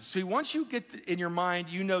questions. See, once you get in your mind,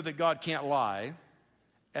 you know that God can't lie,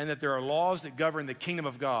 and that there are laws that govern the kingdom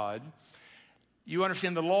of God. You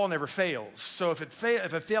understand the law never fails. So if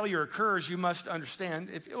a failure occurs, you must understand,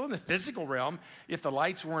 in the physical realm, if the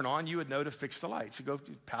lights weren't on, you would know to fix the lights. You go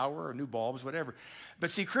to power or new bulbs, whatever. But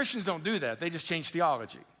see, Christians don't do that. They just change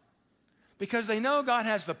theology. Because they know God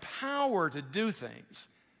has the power to do things.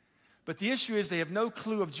 But the issue is they have no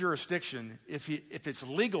clue of jurisdiction if it's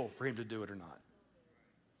legal for him to do it or not.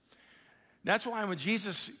 That's why when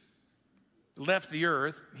Jesus left the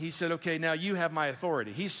earth, he said, okay, now you have my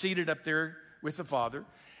authority. He's seated up there with the Father,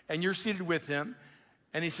 and you're seated with him.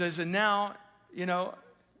 And he says, and now,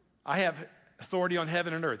 I have authority on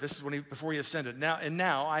heaven and earth. This is before he ascended.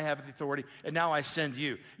 Now I have the authority, and now I send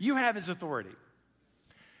you. You have his authority.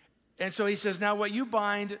 And so he says, now what you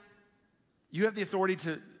bind, you have the authority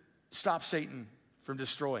to stop Satan from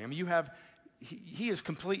destroying. I mean, he is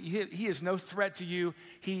complete, he is no threat to you.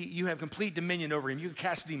 You have complete dominion over him. You can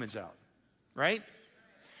cast demons out, right?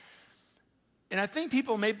 And I think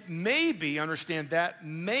people maybe understand that,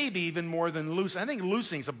 maybe even more than loosing. I think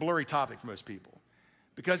loosing is a blurry topic for most people.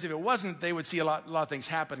 Because if it wasn't, they would see a lot of things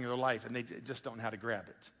happening in their life, and they just don't know how to grab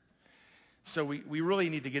it. So we really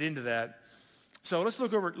need to get into that. So let's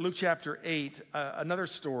look over at Luke chapter 8, another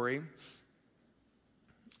story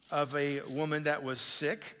of a woman that was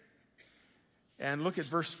sick. And look at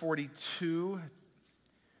verse 42.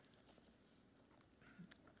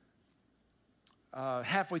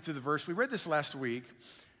 Halfway through the verse. We read this last week.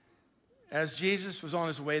 As Jesus was on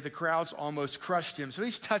his way, the crowds almost crushed him. So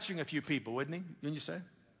he's touching a few people, wouldn't he? Wouldn't you say?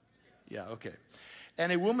 Yeah, okay.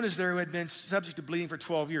 And a woman is there who had been subject to bleeding for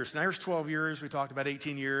 12 years. Now here's 12 years. We talked about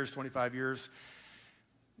 18 years, 25 years.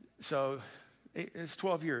 So it's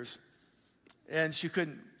 12 years. And she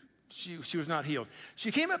was not healed.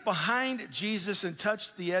 She came up behind Jesus and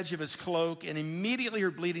touched the edge of his cloak, and immediately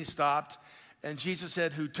her bleeding stopped. And Jesus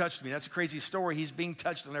said, who touched me? That's a crazy story. He's being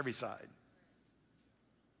touched on every side.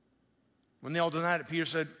 When they all denied it, Peter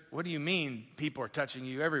said, what do you mean people are touching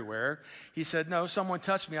you everywhere? He said, no, someone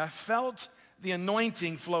touched me. I felt the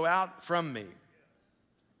anointing flow out from me.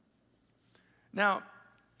 Now,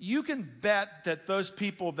 you can bet that those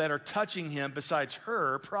people that are touching him, besides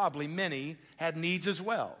her, probably many, had needs as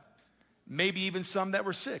well. Maybe even some that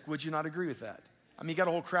were sick. Would you not agree with that? I mean, you got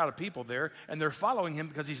a whole crowd of people there, and they're following him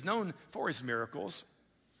because he's known for his miracles.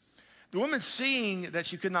 The woman, seeing that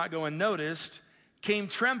she could not go unnoticed, came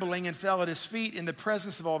trembling and fell at his feet in the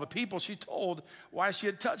presence of all the people. She told why she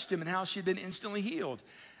had touched him and how she had been instantly healed.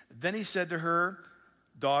 Then he said to her,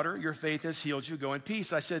 daughter, your faith has healed you. Go in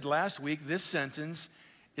peace. I said last week, this sentence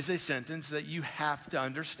is a sentence that you have to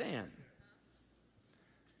understand.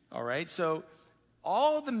 All right, so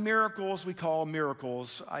all the miracles we call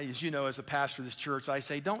miracles, as you know, as a pastor of this church, I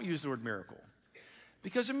say don't use the word miracle.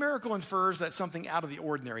 Because a miracle infers that something out of the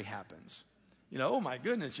ordinary happens. Oh my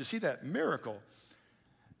goodness, you see that miracle.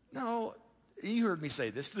 No, you heard me say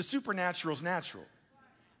this, the supernatural is natural.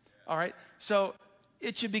 All right, so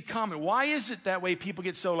it should be common. Why is it that way? People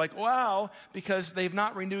get so like, wow, because they've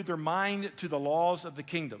not renewed their mind to the laws of the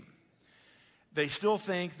kingdom. They still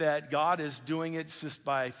think that God is doing it just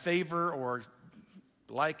by favor or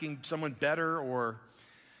liking someone better or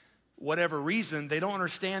whatever reason. They don't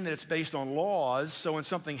understand that it's based on laws. So when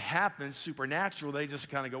something happens supernatural, they just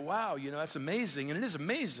kind of go, wow, that's amazing. And it is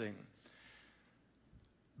amazing.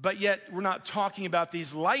 But yet we're not talking about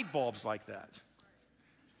these light bulbs like that.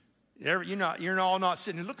 You're all not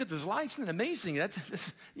sitting, look at those lights, isn't it amazing?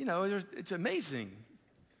 It's amazing.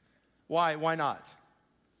 Why? Why not?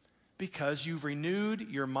 Because you've renewed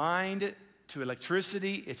your mind to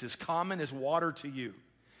electricity. It's as common as water to you.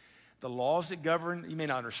 The laws that govern, you may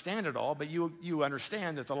not understand it all, but you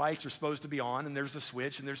understand that the lights are supposed to be on, and there's the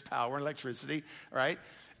switch, and there's power and electricity, right?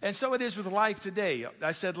 And so it is with life today.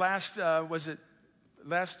 I said I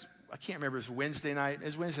can't remember, it was Wednesday night. It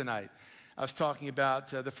was Wednesday night. I was talking about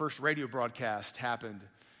the first radio broadcast happened.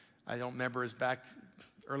 I don't remember, it was back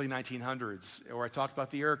early 1900s. Or I talked about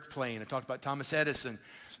the airplane. I talked about Thomas Edison.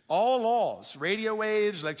 All laws, radio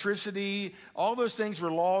waves, electricity, all those things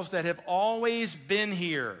were laws that have always been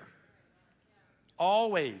here.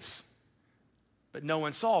 Always. But no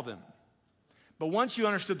one saw them. But once you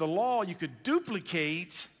understood the law, you could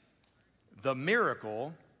duplicate the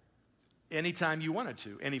miracle anytime you wanted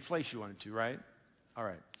to, any place you wanted to, right? All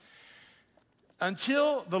right.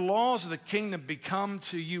 Until the laws of the kingdom become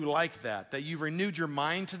to you like that you've renewed your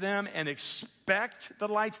mind to them and expect the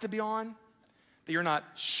lights to be on, that you're not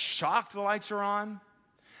shocked the lights are on,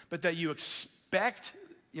 but that you expect,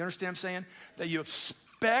 you understand what I'm saying? That you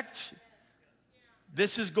expect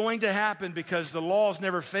this is going to happen because the laws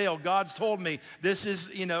never fail. God's told me this is,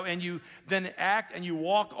 and you then act and you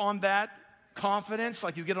walk on that confidence,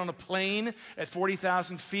 like you get on a plane at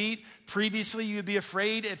 40,000 feet. Previously, you'd be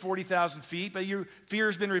afraid at 40,000 feet, but your fear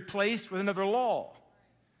has been replaced with another law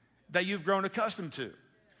that you've grown accustomed to.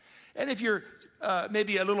 And if you're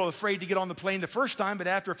maybe a little afraid to get on the plane the first time, but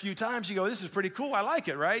after a few times, you go, this is pretty cool. I like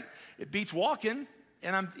it, right? It beats walking,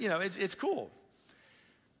 and it's cool.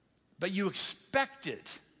 But you expect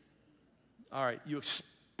it. All right, you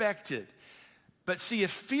expect it. But see,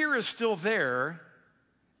 if fear is still there,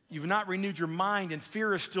 you've not renewed your mind and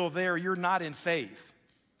fear is still there, you're not in faith.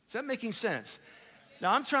 Is that making sense?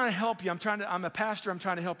 Now, I'm trying to help you. I'm a pastor. I'm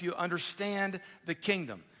trying to help you understand the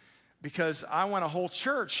kingdom because I want a whole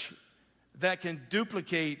church that can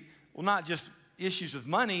duplicate, well, not just issues with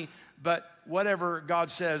money, but whatever God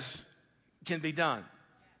says can be done.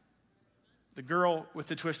 The girl with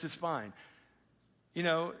the twisted spine.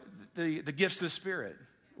 The gifts of the Spirit,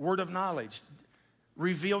 word of knowledge,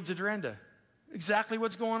 revealed to Dorinda. Exactly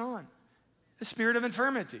what's going on. The spirit of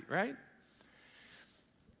infirmity, right?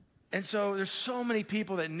 And so there's so many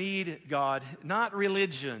people that need God, not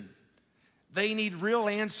religion. They need real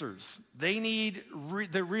answers. They need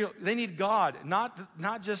they need God, not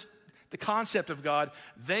just the concept of God.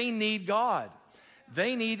 They need God.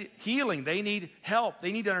 They need healing. They need help.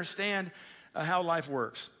 They need to understand how life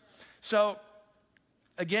works. So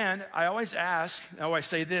again, I always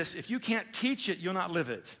say this, if you can't teach it, you'll not live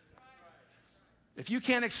it. If you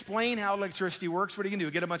can't explain how electricity works, what are you going to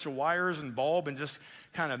do? Get a bunch of wires and bulb and just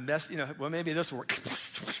kind of mess, well, maybe this will work.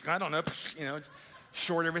 I don't know,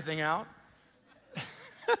 short everything out.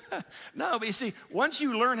 No, but you see, once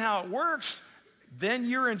you learn how it works, then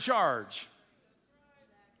you're in charge.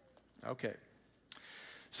 Okay.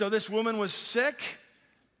 So this woman was sick,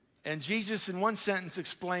 and Jesus in one sentence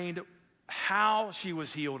explained how she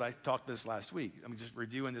was healed. I talked this last week. I'm just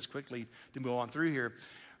reviewing this quickly to move on through here.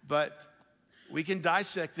 But we can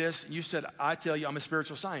dissect this. You said, I tell you, I'm a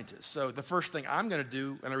spiritual scientist. So the first thing I'm going to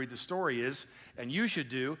do when I read the story is, and you should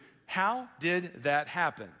do, how did that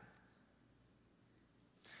happen?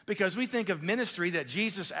 Because we think of ministry that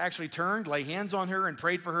Jesus actually turned, lay hands on her and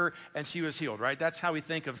prayed for her, and she was healed, right? That's how we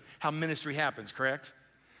think of how ministry happens, correct?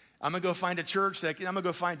 I'm going to go find a church that, I'm going to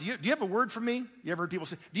go find, do you have a word for me? You ever heard people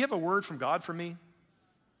say, do you have a word from God for me?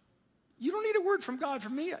 You don't need a word from God for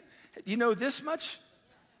me. You know this much?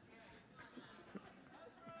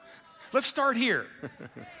 Let's start here.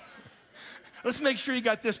 Let's make sure you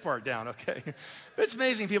got this part down, okay? It's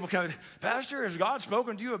amazing people come, Pastor, has God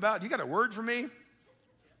spoken to you about, you got a word for me?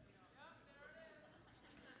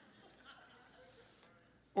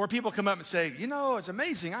 Or people come up and say, it's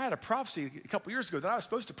amazing. I had a prophecy a couple years ago that I was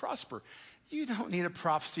supposed to prosper. You don't need a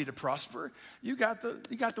prophecy to prosper. You got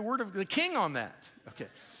the word of the king on that. Okay.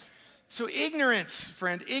 So ignorance,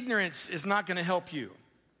 friend, ignorance is not going to help you.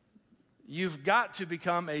 You've got to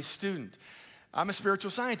become a student. I'm a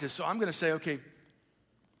spiritual scientist, so I'm going to say, okay,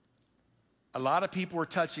 a lot of people were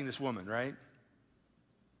touching this woman, right?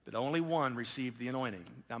 but only one received the anointing.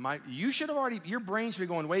 Now, you should have already, your brain should be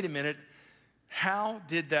going, wait a minute, how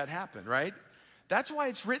did that happen, right? That's why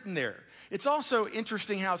it's written there. It's also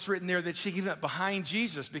interesting how it's written there that she came up behind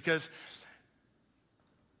Jesus, because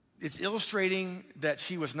it's illustrating that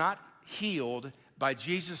she was not healed by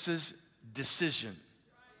Jesus' decision.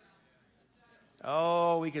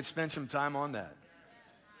 Oh, we could spend some time on that.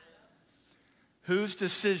 Whose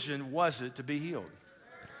decision was it to be healed?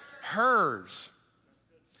 Hers.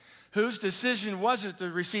 Whose decision was it to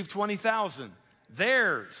receive 20,000?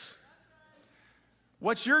 Theirs.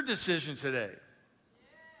 What's your decision today?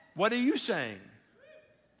 What are you saying?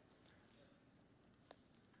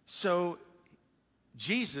 So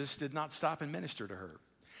Jesus did not stop and minister to her.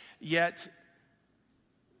 Yet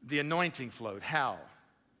the anointing flowed. How?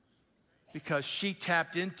 Because she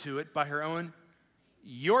tapped into it by her own,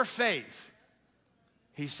 your faith.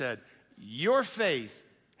 He said, your faith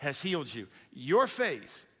has healed you. Your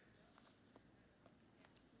faith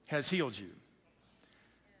has healed you.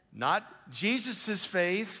 Not Jesus'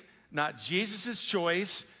 faith, not Jesus'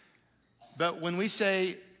 choice, but when we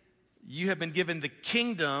say you have been given the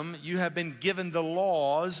kingdom, you have been given the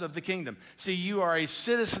laws of the kingdom. See, you are a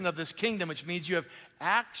citizen of this kingdom, which means you have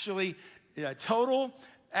actually total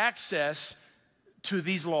access to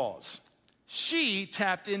these laws. She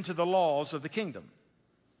tapped into the laws of the kingdom.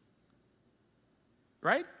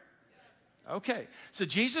 Right? Okay. So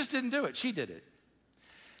Jesus didn't do it. She did it.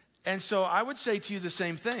 And so I would say to you the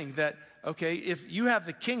same thing, that, okay, if you have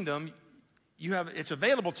the kingdom, it's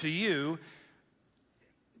available to you,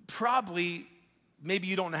 probably, maybe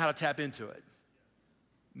you don't know how to tap into it.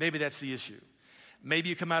 Maybe that's the issue. Maybe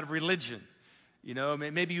you come out of religion. You know,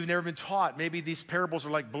 maybe you've never been taught. Maybe these parables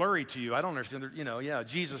are like blurry to you. I don't understand. You know, yeah,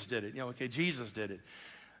 Jesus did it. You know, okay, Jesus did it.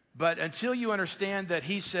 But until you understand that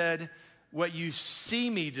he said, what you see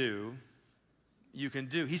me do, you can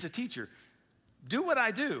do. He's a teacher. Do what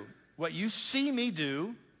I do. What you see me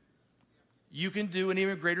do, you can do, and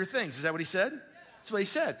even greater things. Is that what he said? That's what he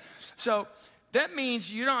said. So that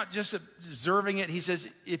means you're not just observing it. He says,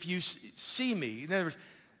 if you see me. In other words,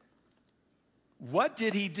 what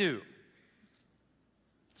did he do?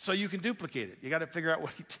 So you can duplicate it. You got to figure out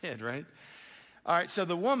what he did, right? All right, so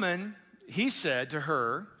the woman, he said to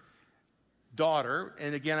her, daughter,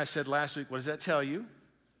 and again I said last week, what does that tell you?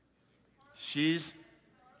 She's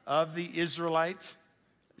of the Israelite.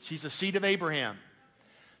 She's a seed of Abraham.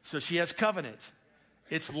 So she has covenant.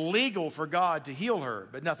 It's legal for God to heal her,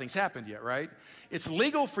 but nothing's happened yet, right? It's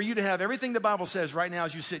legal for you to have everything the Bible says right now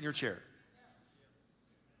as you sit in your chair.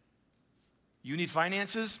 You need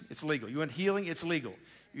finances? It's legal. You want healing? It's legal.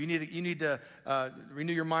 You need to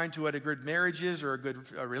renew your mind to what a good marriage is, or a good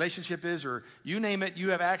relationship is, or you name it.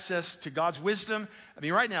 You have access to God's wisdom. I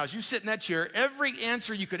mean, right now, as you sit in that chair, every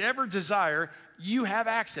answer you could ever desire, you have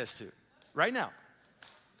access to right now.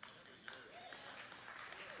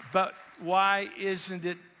 But why isn't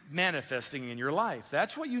it manifesting in your life?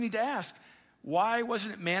 That's what you need to ask. Why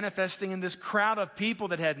wasn't it manifesting in this crowd of people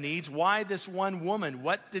that had needs? Why this one woman?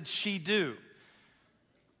 What did she do?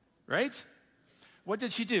 Right? What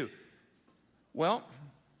did she do? Well,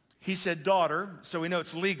 he said daughter, so we know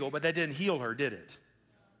it's legal, but that didn't heal her, did it?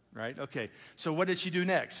 Right? Okay. So what did she do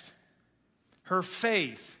next? Her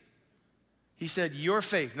faith. He said, your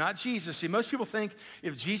faith, not Jesus. See, most people think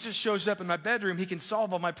if Jesus shows up in my bedroom, he can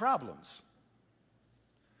solve all my problems.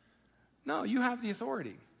 No, you have the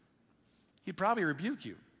authority. He'd probably rebuke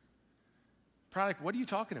you. Probably like, what are you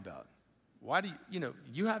talking about? Why do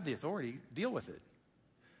you have the authority, deal with it.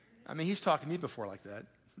 I mean, he's talked to me before like that.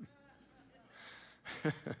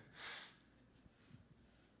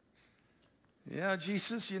 Yeah,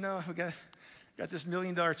 Jesus, we got this $1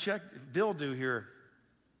 million check bill due here.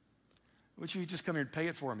 Would you just come here and pay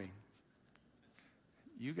it for me?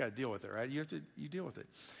 You got to deal with it, right? You deal with it.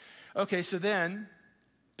 Okay, so then,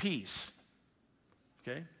 peace.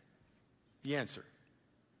 Okay? The answer.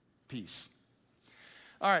 Peace.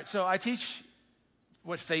 All right, so I teach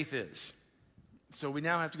what faith is. So we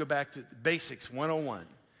now have to go back to basics 101,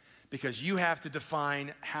 because you have to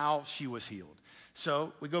define how she was healed.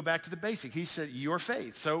 So we go back to the basic. He said, your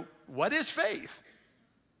faith. So what is faith?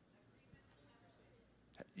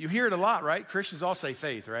 You hear it a lot, right? Christians all say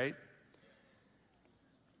faith, right?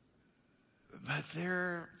 But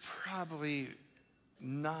they're probably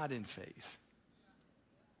not in faith.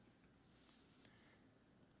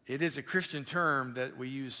 It is a Christian term that we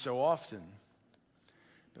use so often.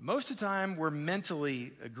 But most of the time, we're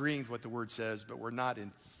mentally agreeing with what the word says, but we're not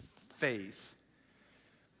in faith.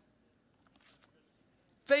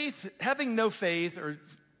 Faith, having no faith, or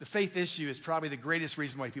the faith issue, is probably the greatest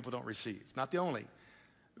reason why people don't receive. Not the only,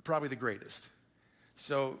 but probably the greatest.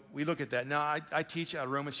 So we look at that. Now, I teach out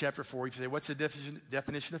of Romans chapter 4. You say, what's the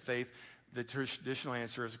definition of faith? The traditional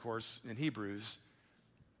answer is, of course, in Hebrews,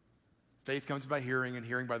 faith comes by hearing, and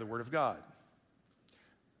hearing by the word of God.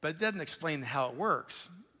 But it doesn't explain how it works.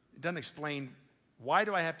 It doesn't explain why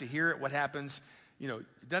do I have to hear it, what happens. You know,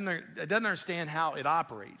 it doesn't understand how it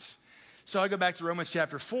operates. So I go back to Romans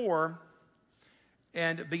chapter 4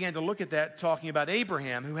 and began to look at that, talking about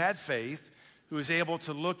Abraham, who had faith, who was able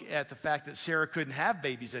to look at the fact that Sarah couldn't have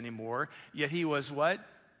babies anymore, yet he was what?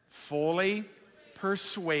 Fully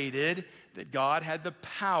persuaded that God had the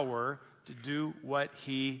power to do what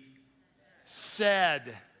he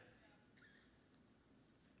said.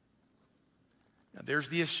 Now there's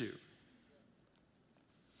the issue.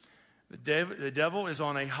 The devil is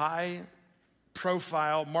on a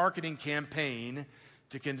high-profile marketing campaign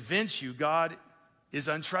to convince you God is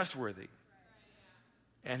untrustworthy,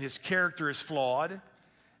 and his character is flawed,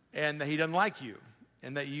 and that he doesn't like you,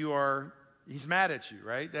 and that he's mad at you,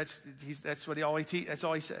 right? That's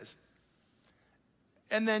all he says.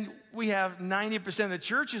 And then we have 90% of the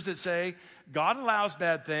churches that say God allows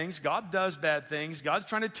bad things, God does bad things, God's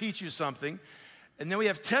trying to teach you something. And then we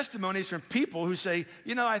have testimonies from people who say,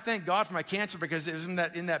 you know, I thank God for my cancer because it was in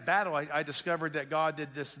that battle I discovered that God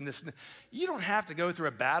did this and this. You don't have to go through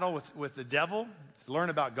a battle with the devil to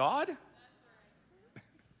learn about God.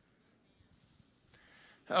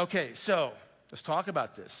 Okay, so let's talk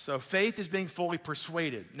about this. So faith is being fully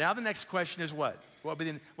persuaded. Now the next question is what?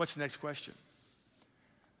 What's the next question?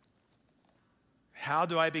 How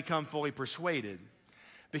do I become fully persuaded?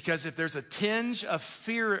 Because if there's a tinge of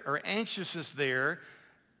fear or anxiousness there,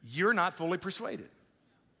 you're not fully persuaded.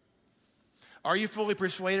 Are you fully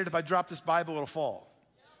persuaded if I drop this Bible, it'll fall?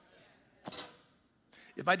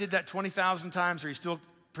 If I did that 20,000 times, are you still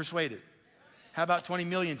persuaded? How about 20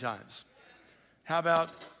 million times? How about,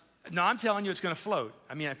 no, I'm telling you it's going to float.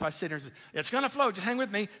 I mean, if I sit here and say, it's going to float, just hang with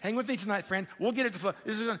me tonight, friend. We'll get it to float.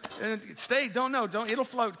 This is gonna, stay, don't, it'll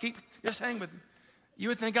float. Just hang with me. You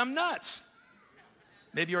would think I'm nuts.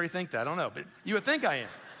 Maybe you already think that, I don't know, but you would think I am.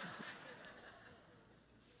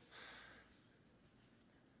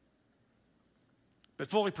 But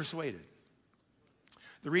fully persuaded.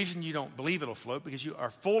 The reason you don't believe it'll float because you are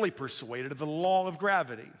fully persuaded of the law of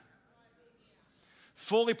gravity.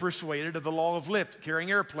 Fully persuaded of the law of lift,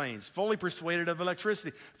 carrying airplanes. Fully persuaded of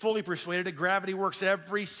electricity. Fully persuaded that gravity works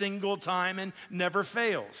every single time and never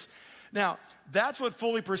fails. Now, that's what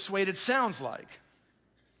fully persuaded sounds like.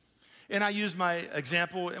 And I use my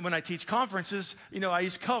example when I teach conferences. You know, I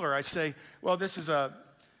use color. I say, well, this is a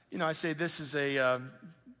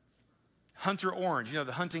hunter orange. You know,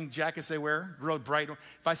 the hunting jackets they wear, real bright.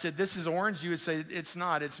 If I said this is orange, you would say it's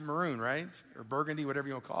not. It's maroon, right? Or burgundy, whatever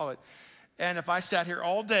you want to call it. And if I sat here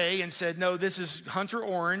all day and said, no, this is hunter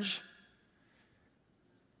orange,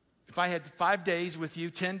 if I had 5 days with you,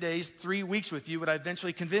 10 days, 3 weeks with you, would I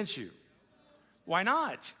eventually convince you? Why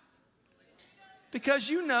not? Because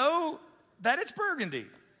you know that it's burgundy.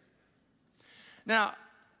 Now,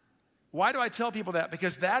 why do I tell people that?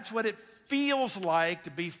 Because that's what it feels like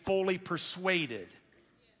to be fully persuaded.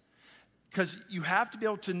 Because you have to be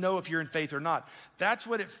able to know if you're in faith or not. That's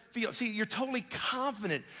what it feels. See, you're totally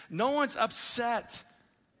confident. No one's upset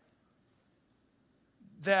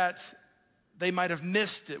that they might have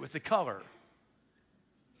missed it with the color.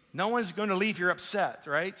 No one's going to leave here upset,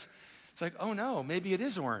 right? It's like, oh no, maybe it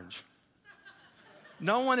is orange.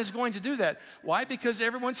 No one is going to do that. Why? Because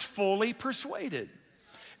everyone's fully persuaded.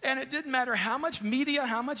 And it didn't matter how much media,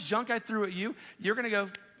 how much junk I threw at you, you're going to go,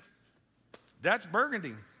 that's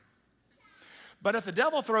burgundy. But if the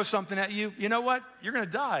devil throws something at you, you know what? You're going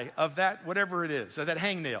to die of that, whatever it is, of that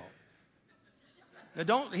hangnail.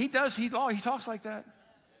 Now he talks like that.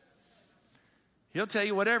 He'll tell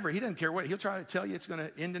you whatever. He doesn't care what. He'll try to tell you it's going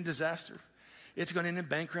to end in disaster. It's going to end in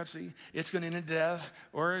bankruptcy. It's going to end in death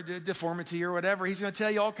or deformity or whatever. He's going to tell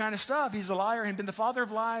you all kind of stuff. He's a liar and been the father of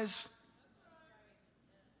lies.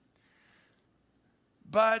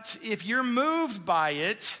 But if you're moved by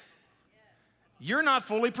it, you're not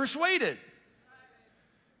fully persuaded.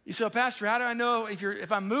 You say, Pastor, how do I know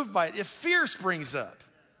if I'm moved by it? If fear springs up,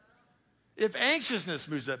 if anxiousness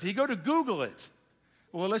moves up, you go to Google it.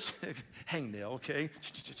 Well, let's hangnail, okay?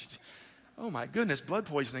 Oh my goodness, blood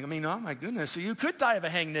poisoning. I mean, oh my goodness, so you could die of a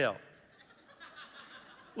hangnail.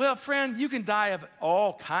 Well, friend, you can die of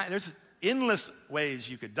all kinds. There's endless ways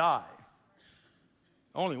you could die.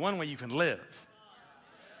 Only one way you can live.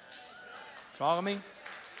 Follow me?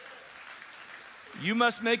 You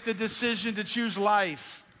must make the decision to choose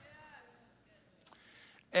life.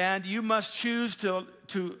 And you must choose to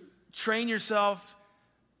train yourself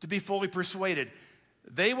to be fully persuaded.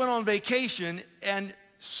 They went on vacation and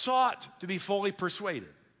sought to be fully persuaded.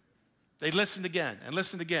 They listened again and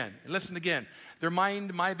listened again and listened again. Their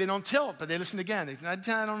mind might have been on tilt, but they listened again. I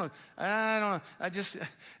don't know. And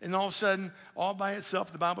all of a sudden, all by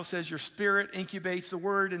itself, the Bible says your spirit incubates the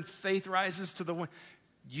word and faith rises to the wind.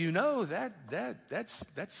 You know that's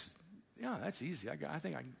easy. I got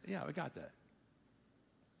that.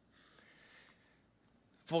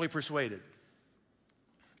 Fully persuaded.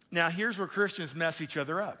 Now, here's where Christians mess each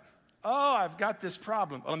other up. Oh, I've got this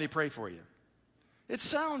problem. Well, let me pray for you. It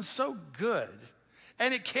sounds so good,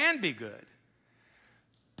 and it can be good.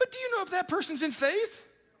 But do you know if that person's in faith?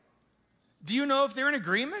 Do you know if they're in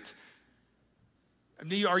agreement? I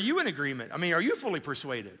mean, are you in agreement? I mean, are you fully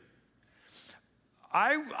persuaded?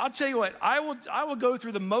 I'll tell you what, I will go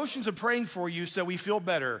through the motions of praying for you so we feel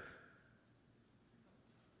better.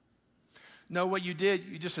 No, what you did,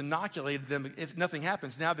 you just inoculated them. If nothing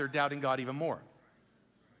happens, now they're doubting God even more.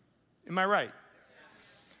 Am I right?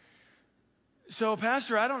 So,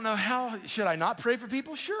 Pastor, I don't know should I not pray for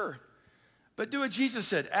people? Sure. But do what Jesus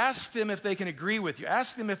said. Ask them if they can agree with you.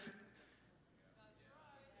 Ask them.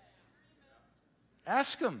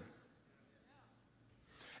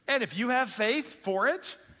 And if you have faith for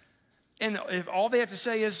it, and if all they have to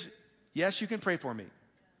say is, yes, you can pray for me,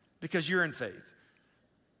 because you're in faith.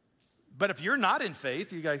 But if you're not in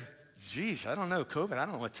faith, you go, geez, I don't know, COVID, I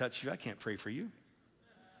don't know what touched you. I can't pray for you.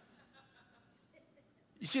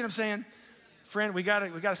 You see what I'm saying? Friend, we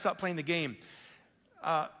gotta stop playing the game.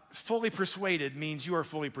 Fully persuaded means you are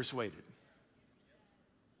fully persuaded.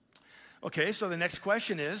 Okay, so the next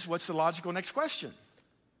question is, what's the logical next question?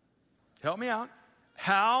 Help me out.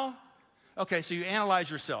 How? Okay, so you analyze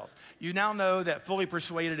yourself. You now know that fully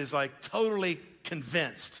persuaded is like totally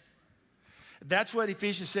convinced. That's what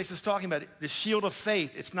Ephesians 6 is talking about, the shield of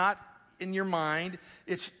faith. It's not in your mind,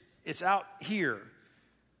 it's out here.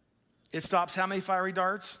 It stops how many fiery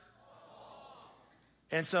darts?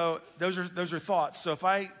 And so those are thoughts. So if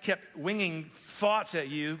I kept winging thoughts at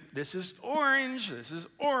you, this is orange, this is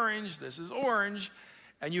orange, this is orange,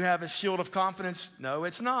 and you have a shield of confidence, no,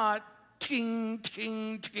 it's not. Ting,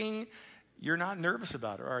 ting, ting. You're not nervous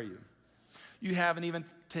about it, are you? You haven't even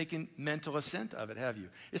taken mental assent of it, have you?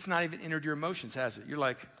 It's not even entered your emotions, has it? You're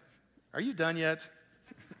like, are you done yet?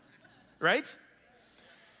 Right?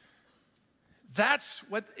 That's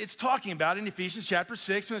what it's talking about in Ephesians chapter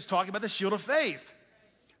 6 when it's talking about the shield of faith.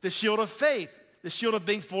 The shield of faith, the shield of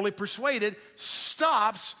being fully persuaded,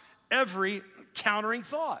 stops every countering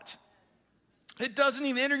thought. It doesn't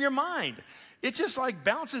even enter your mind. It just like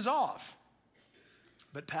bounces off.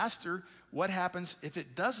 But Pastor, what happens if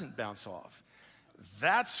it doesn't bounce off?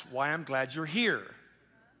 That's why I'm glad you're here.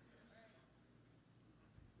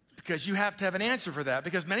 Because you have to have an answer for that.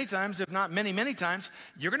 Because many times, if not many, many times,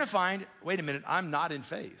 you're going to find, wait a minute, I'm not in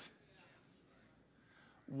faith.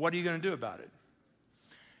 What are you going to do about it?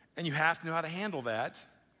 And you have to know how to handle that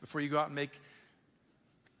before you go out and make,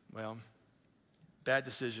 well, bad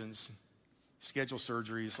decisions, schedule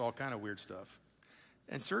surgeries, all kind of weird stuff.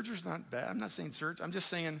 And surgery's not bad. I'm not saying surgery. I'm just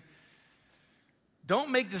saying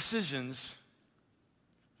don't make decisions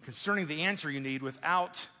concerning the answer you need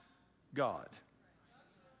without God.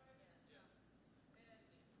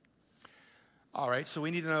 All right, so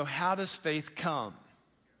we need to know, how does faith come?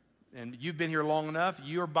 And you've been here long enough,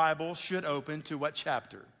 your Bible should open to what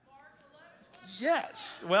chapter?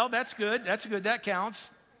 Yes. Well, that's good. That's good. That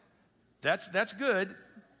counts. That's good.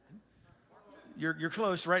 You're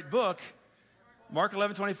close, right? Book. Mark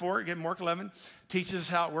 11:24. Again, Mark 11 teaches us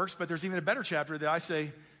how it works, but there's even a better chapter that I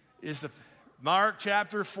say is the Mark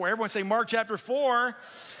chapter 4. Everyone say Mark chapter 4.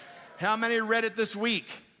 How many read it this week?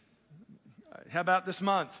 How about this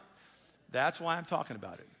month? That's why I'm talking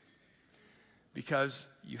about it. Because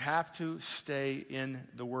you have to stay in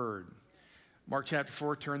the Word. Mark chapter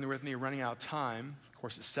 4, turn there with me, running out of time. Of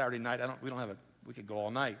course, it's Saturday night. We could go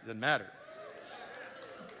all night. Doesn't matter.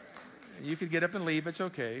 You could get up and leave. It's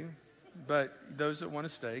okay. But those that want to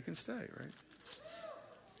stay can stay, right?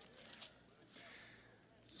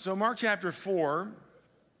 So Mark chapter 4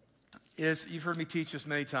 is, you've heard me teach this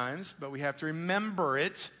many times, but we have to remember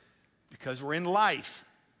it because we're in life.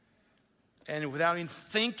 And without even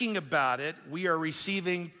thinking about it, we are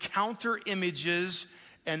receiving counter images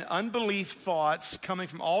and unbelief thoughts coming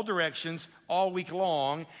from all directions all week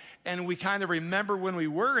long. And we kind of remember when we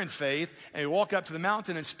were in faith and we walk up to the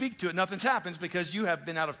mountain and speak to it, nothing happens because you have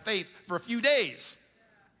been out of faith for a few days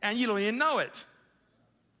and you don't even know it.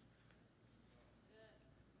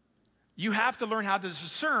 You have to learn how to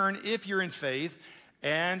discern if you're in faith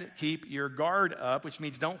and keep your guard up, which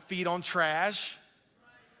means don't feed on trash.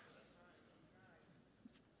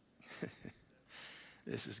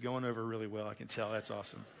 This is going over really well. I can tell. That's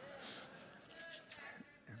awesome.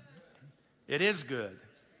 It is good.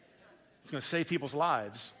 It's going to save people's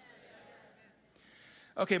lives.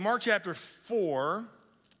 Okay, Mark chapter 4.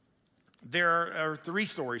 There are 3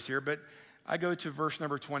 stories here, but I go to verse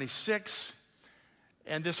number 26.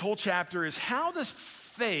 And this whole chapter is, how does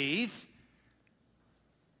faith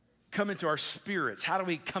come into our spirits? How do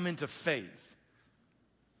we come into faith?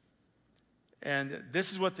 And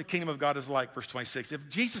this is what the kingdom of God is like, verse 26. If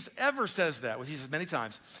Jesus ever says that, which he says many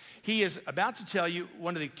times, he is about to tell you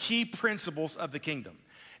one of the key principles of the kingdom.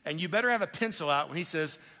 And you better have a pencil out when he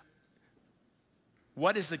says,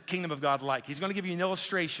 what is the kingdom of God like? He's going to give you an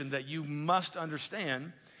illustration that you must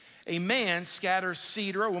understand. A man scatters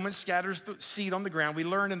seed, or a woman scatters the seed on the ground. We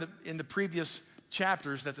learned in the previous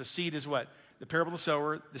chapters that the seed is what? The parable of the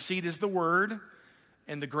sower. The seed is the word,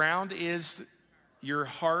 and the ground is your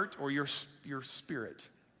heart or your spirit.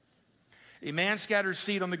 A man scatters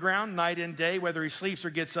seed on the ground night and day, whether he sleeps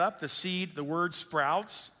or gets up. The seed, the word,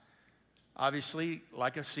 sprouts. Obviously,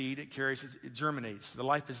 like a seed, it germinates. The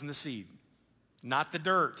life is in the seed, not the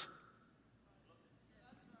dirt.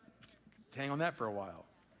 Hang on that for a while.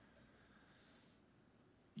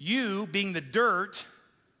 You, being the dirt,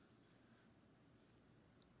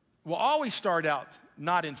 will always start out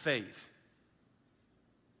not in faith.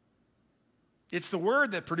 It's the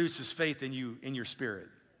word that produces faith in you, in your spirit.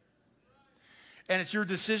 And it's your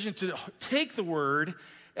decision to take the word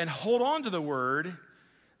and hold on to the word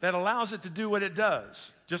that allows it to do what it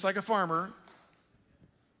does. Just like a farmer,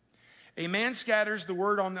 a man scatters the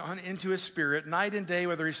word into his spirit night and day,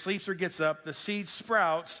 whether he sleeps or gets up. The seed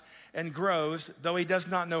sprouts and grows, though he does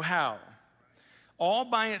not know how. All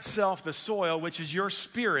by itself, the soil, which is your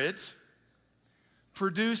spirit,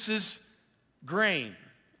 produces grain,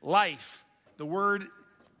 life. The word,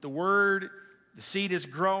 the seed is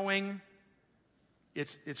growing.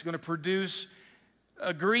 It's going to produce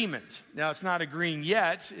agreement. Now, it's not agreeing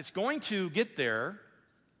yet. It's going to get there.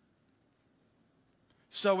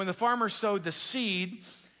 So when the farmer sowed the seed,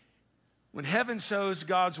 when heaven sows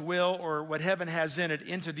God's will, or what heaven has in it,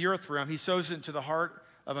 into the earth realm, he sows it into the heart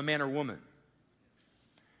of a man or woman.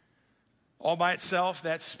 All by itself,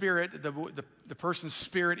 that spirit, the person's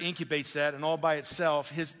spirit incubates that, and all by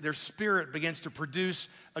itself, their spirit begins to produce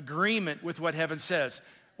agreement with what heaven says.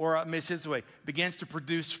 Or I may say this way, begins to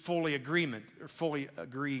produce fully agreement, or fully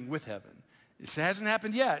agreeing with heaven. It hasn't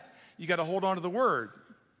happened yet. You got to hold on to the word.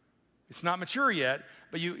 It's not mature yet,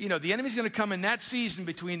 but you know, the enemy's going to come in that season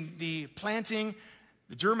between the planting,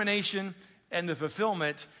 the germination, and the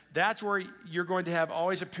fulfillment. That's where you're going to have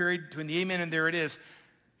always a period between the amen and there it is.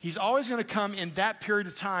 He's always going to come in that period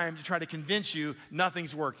of time to try to convince you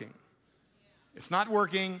nothing's working. It's not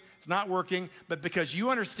working, but because you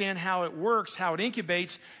understand how it works, how it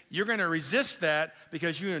incubates, you're going to resist that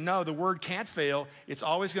because you know the word can't fail. It's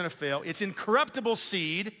always going to fail. It's incorruptible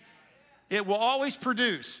seed. It will always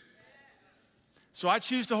produce. So I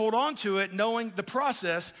choose to hold on to it knowing the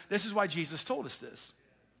process. This is why Jesus told us this.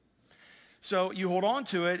 So you hold on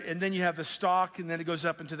to it, and then you have the stalk, and then it goes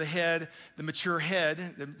up into the head, the mature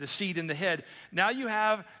head, the seed in the head. Now you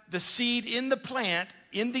have the seed in the plant,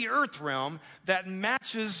 in the earth realm, that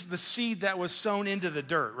matches the seed that was sown into the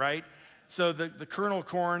dirt, right? So the kernel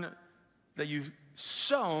corn that you've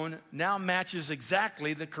sown now matches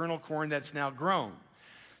exactly the kernel corn that's now grown.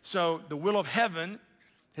 So the will of heaven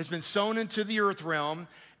has been sown into the earth realm,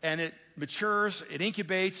 and it matures, it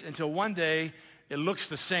incubates until one day it looks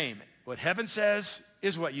the same. What heaven says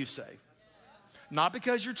is what you say. Not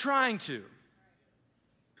because you're trying to.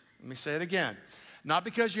 Let me say it again. Not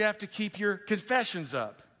because you have to keep your confessions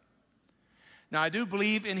up. Now, I do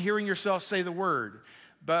believe in hearing yourself say the word,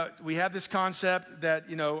 but we have this concept that,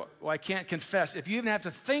 you know, well, I can't confess. If you even have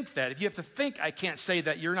to think that, if you have to think I can't say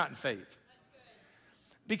that, you're not in faith.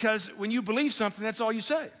 Because when you believe something, that's all you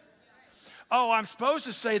say. Oh, I'm supposed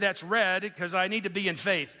to say that's red because I need to be in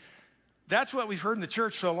faith. That's what we've heard in the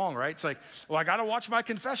church so long, right? It's like, well, I got to watch my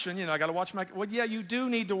confession. You know, I got to watch my, well, yeah, you do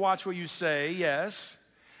need to watch what you say, yes.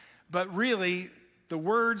 But really, the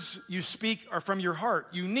words you speak are from your heart.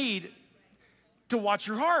 You need to watch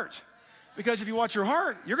your heart. Because if you watch your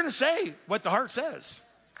heart, you're going to say what the heart says.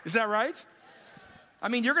 Is that right? I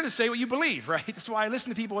mean, you're going to say what you believe, right? That's why I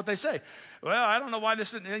listen to people, what they say. Well, I don't know why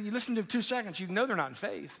this, and you listen to them 2 seconds, you know they're not in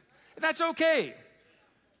faith. And that's okay.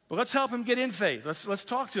 But let's help him get in faith. Let's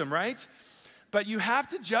talk to him, right? But you have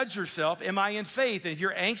to judge yourself. Am I in faith? And if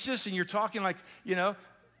you're anxious and you're talking like, you know,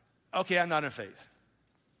 okay, I'm not in faith.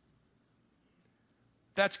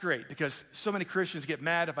 That's great because so many Christians get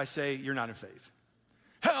mad if I say you're not in faith.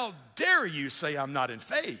 How dare you say I'm not in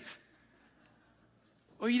faith?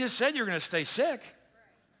 Well, you just said you're going to stay sick.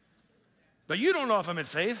 But you don't know if I'm in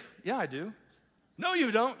faith. Yeah, I do. No,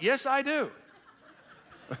 you don't. Yes, I do.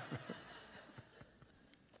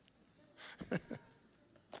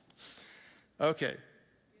 Okay.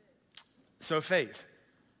 So faith.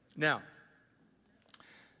 Now,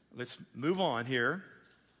 let's move on here.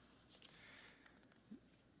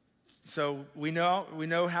 So we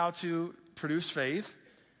know how to produce faith.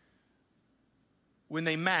 When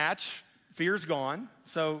they match, fear's gone.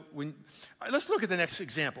 So let's look at the next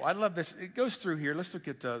example. I love this. It goes through here. Let's look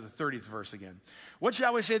at the 30th verse again. What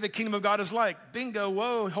shall we say the kingdom of God is like? Bingo.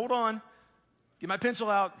 Whoa, hold on. Get my pencil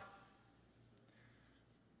out.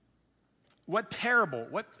 What parable?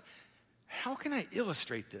 How can I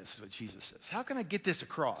illustrate this, what Jesus says? How can I get this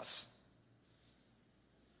across?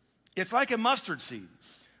 It's like a mustard seed,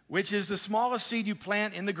 which is the smallest seed you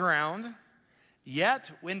plant in the ground.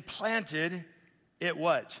 Yet, when planted, it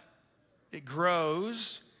what? It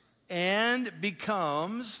grows and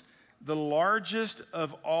becomes the largest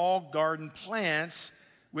of all garden plants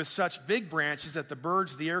with such big branches that the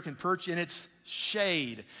birds of the air can perch in its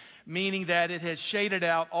shade. Meaning that it has shaded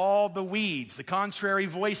out all the weeds, the contrary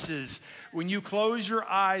voices. When you close your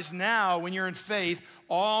eyes now, when you're in faith,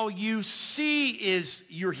 all you see is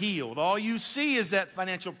you're healed. All you see is that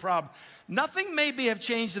financial problem. Nothing maybe have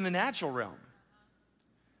changed in the natural realm.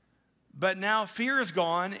 But now fear is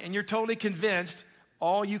gone and you're totally convinced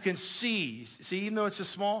all you can see. See, even though it's a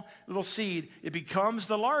small little seed, it becomes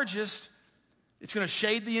the largest. It's going to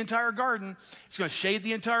shade the entire garden. It's going to shade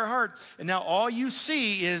the entire heart. And now all you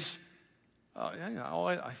see is,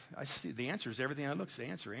 I see the answer is everything I look. It's the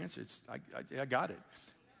answer. I got it.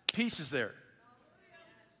 Peace is there.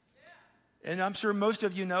 And I'm sure most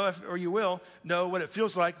of you know, or you will, know what it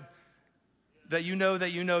feels like that you know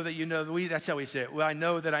that you know that you know. That's how we say it. Well, I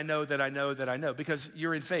know that I know that I know that I know. Because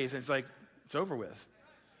you're in faith. And it's like, it's over with.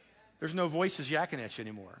 There's no voices yakking at you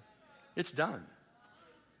anymore. It's done.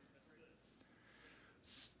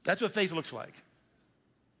 That's what faith looks like.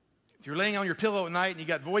 If you're laying on your pillow at night and you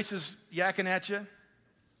got voices yakking at you,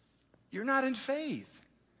 you're not in faith.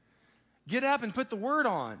 Get up and put the word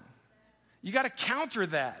on. You got to counter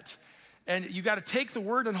that. And you got to take the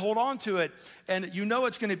word and hold on to it. And you know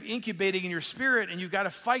it's going to be incubating in your spirit, and you've got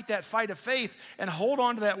to fight that fight of faith and hold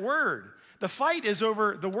on to that word. The fight is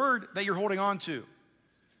over the word that you're holding on to,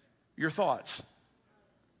 your thoughts.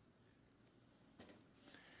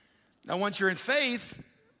 Now, once you're in faith,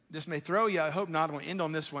 this may throw you. I hope not. I'm going to end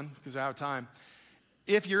on this one because I'm out of time.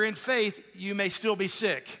 If you're in faith, you may still be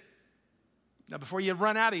sick. Now, before you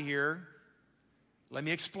run out of here, let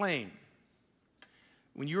me explain.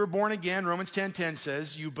 When you were born again, Romans 10:10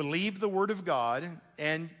 says, you believe the word of God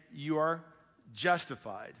and you are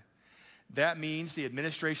justified. That means the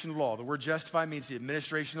administration of law. The word justify means the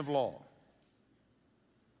administration of law.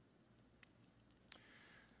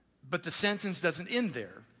 But the sentence doesn't end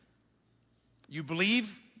there. You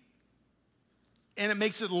believe, and it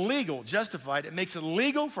makes it legal, justified. It makes it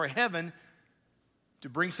legal for heaven to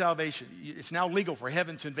bring salvation. It's now legal for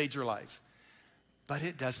heaven to invade your life. But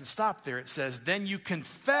it doesn't stop there. It says, then you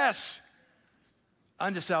confess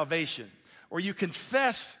unto salvation, or you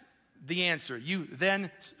confess the answer. You then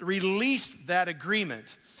release that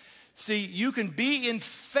agreement. See, you can be in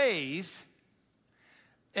faith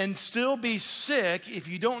and still be sick if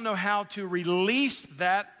you don't know how to release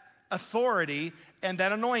that authority and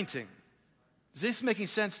that anointing. Is this making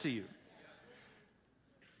sense to you?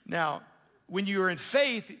 Now, when you're in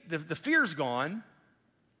faith, the fear's gone,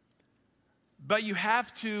 but you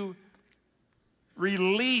have to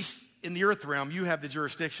release in the earth realm. You have the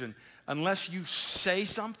jurisdiction. Unless you say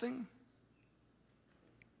something,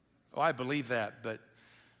 oh, I believe that, but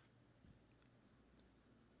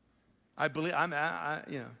I believe,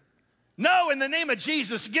 no, in the name of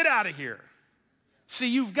Jesus, get out of here.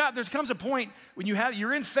 See, there comes a point when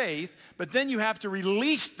you're in faith, but then you have to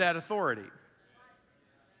release that authority.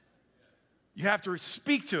 You have to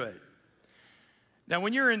speak to it. Now,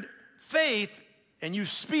 when you're in faith and you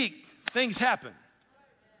speak, things happen.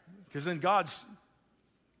 Because then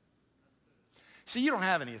see, you don't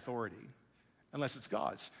have any authority unless it's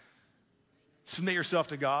God's. Submit yourself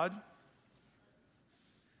to God.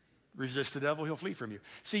 Resist the devil, he'll flee from you.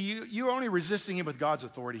 See, you're only resisting him with God's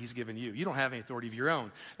authority he's given you. You don't have any authority of your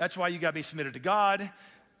own. That's why you got to be submitted to God,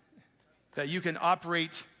 that you can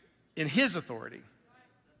operate in his authority.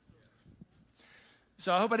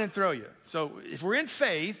 So I hope I didn't throw you. So if we're in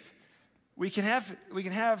faith, we can have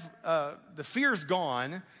the fear's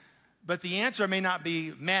gone, but the answer may not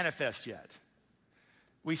be manifest yet.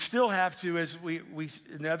 We still have to, as we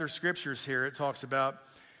in the other scriptures here, it talks about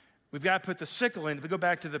We've got to put the sickle in. If we go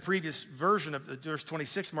back to the previous version of verse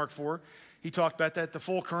 26, Mark 4, he talked about that, the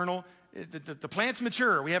full kernel. The plant's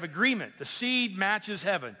mature. We have agreement. The seed matches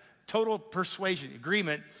heaven. Total persuasion,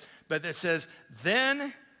 agreement. But it says,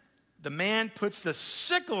 then the man puts the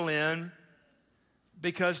sickle in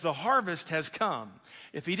because the harvest has come.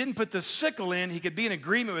 If he didn't put the sickle in, he could be in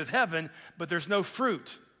agreement with heaven, but there's no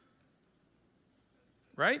fruit.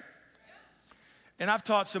 Right? And I've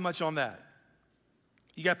taught so much on that.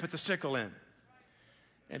 You got to put the sickle in.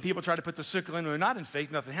 And people try to put the sickle in when they're not in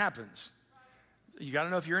faith, nothing happens. You got to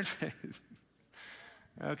know if you're in faith.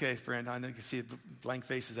 Okay, friend, I know you can see blank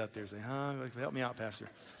faces out there. Say, help me out, Pastor.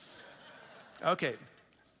 Okay.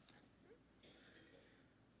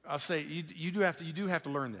 I'll say, you do have to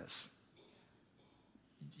learn this.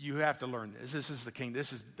 You have to learn this. This is the kingdom.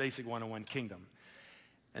 This is basic 101 kingdom.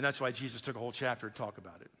 And that's why Jesus took a whole chapter to talk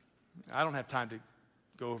about it. I don't have time to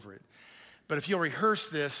go over it. But if you'll rehearse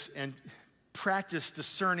this and practice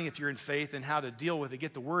discerning if you're in faith and how to deal with it,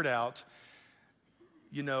 get the word out,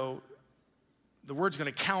 you know, the word's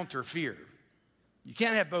going to counter fear. You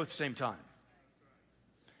can't have both at the same time.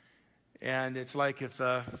 And it's like if,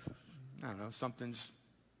 I don't know, something's,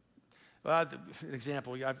 well, an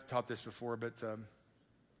example, I've taught this before, but I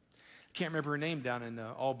can't remember her name down in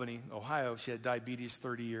Albany, Ohio. She had diabetes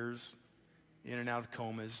 30 years, in and out of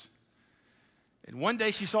comas. And one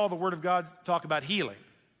day she saw the Word of God talk about healing.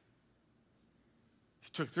 She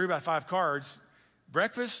took 3 by 5 cards,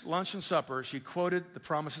 breakfast, lunch, and supper. She quoted the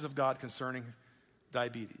promises of God concerning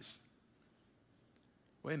diabetes.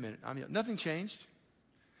 Wait a minute, nothing changed.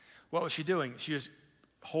 What was she doing? She was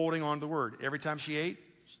holding on to the Word. Every time she ate,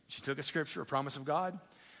 she took a scripture, a promise of God.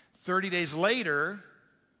 30 days later,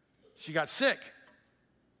 she got sick,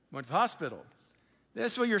 went to the hospital.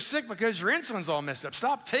 That's why you're sick, because your insulin's all messed up.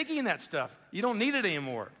 Stop taking that stuff. You don't need it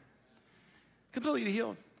anymore. Completely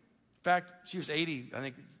healed. In fact, she was 80, I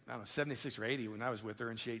don't know, 76 or 80 when I was with her,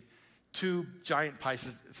 and she ate 2 giant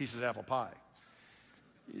pieces of apple pie.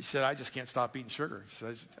 She said, I just can't stop eating sugar. She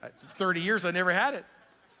said, 30 years, I never had it.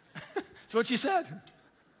 That's what she said.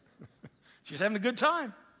 She's having a good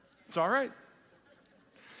time. It's all right.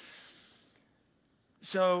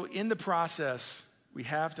 So in the process, we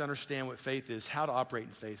have to understand what faith is, how to operate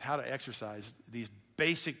in faith, how to exercise these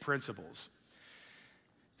basic principles.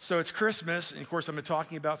 So it's Christmas, and of course, I've been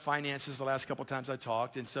talking about finances the last couple of times I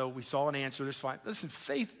talked, and so we saw an answer. There's fine. Listen,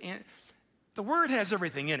 faith, the Word has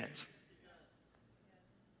everything in it.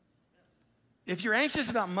 If you're anxious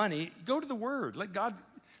about money, go to the Word. Let God,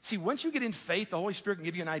 see, once you get in faith, the Holy Spirit can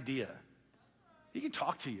give you an idea. He can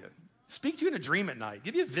talk to you, speak to you in a dream at night,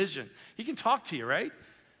 give you a vision. He can talk to you, right?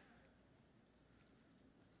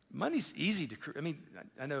 Money's easy to,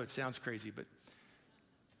 I know it sounds crazy, but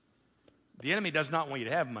the enemy does not want you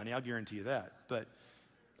to have money, I'll guarantee you that. But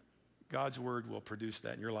God's Word will produce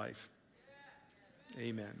that in your life.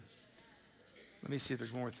 Amen. Let me see if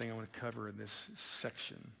there's one more thing I want to cover in this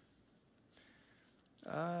section.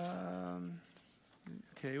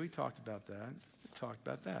 Okay, we talked about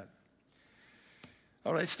that.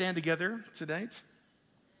 All right, stand together tonight.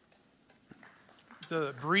 It's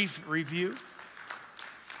a brief review.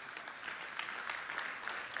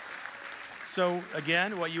 So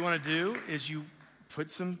again, what you want to do is you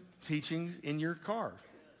put some teachings in your car.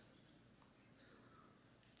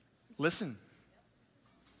 Listen.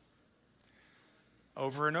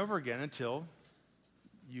 Over and over again until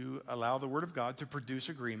you allow the Word of God to produce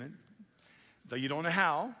agreement. Though you don't know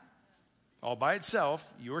how, all by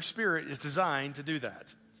itself, your spirit is designed to do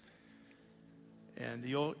that. And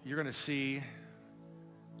you're going to see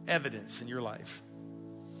evidence in your life.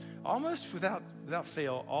 Almost without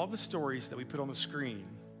fail, all the stories that we put on the screen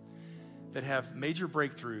that have major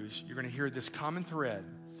breakthroughs, you're going to hear this common thread.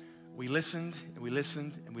 We listened, and we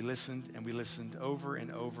listened, and we listened, and we listened over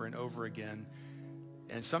and over and over again.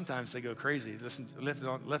 And sometimes they go crazy,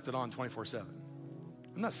 left it on 24/7.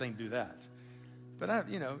 I'm not saying do that. But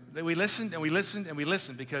we listened, and we listened, and we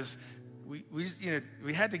listened because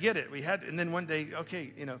we had to get it. And then one day,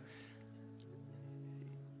 okay,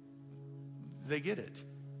 they get it.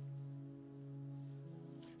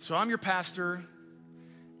 So I'm your pastor,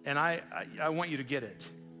 and I want you to get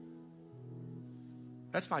it.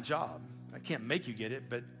 That's my job. I can't make you get it,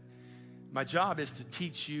 but my job is to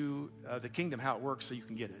teach you the kingdom, how it works, so you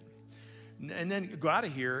can get it. And then go out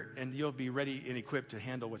of here, and you'll be ready and equipped to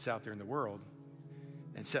handle what's out there in the world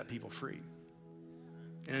and set people free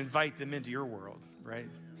and invite them into your world, right?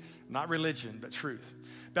 Not religion, but truth.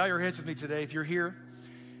 Bow your heads with me today. If you're here,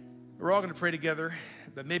 we're all going to pray together,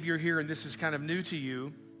 but maybe you're here and this is kind of new to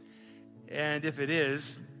you. And if it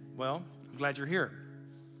is, well, I'm glad you're here.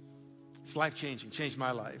 It's life-changing, changed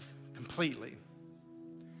my life. completely.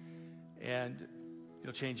 And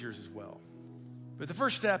it'll change yours as well. But the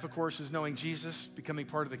first step, of course, is knowing Jesus, becoming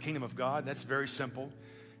part of the kingdom of God. That's very simple.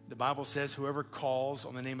 The Bible says whoever calls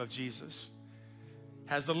on the name of Jesus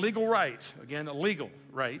has the legal right, again, a legal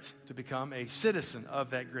right, to become a citizen of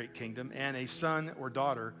that great kingdom and a son or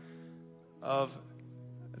daughter of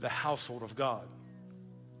the household of God.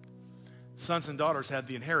 Sons and daughters have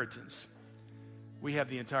the inheritance. We have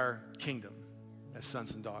the entire kingdom as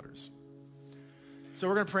sons and daughters. So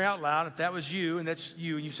we're going to pray out loud. If that was you, and that's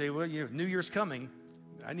you, and you say, well, you know, New Year's coming,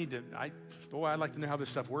 I'd like to know how this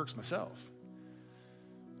stuff works myself.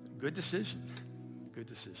 Good decision. Good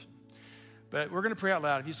decision. But we're going to pray out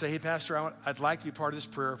loud. If you say, hey, Pastor, I'd like to be part of this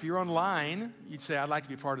prayer. If you're online, you'd say, I'd like to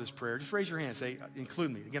be part of this prayer. Just raise your hand. Say,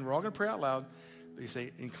 include me. Again, we're all going to pray out loud. But you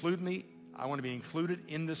say, include me. I want to be included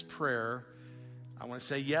in this prayer. I want to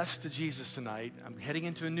say yes to Jesus tonight. I'm heading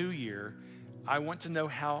into a new year. I want to know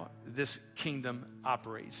how this kingdom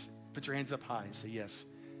operates. Put your hands up high and say, yes,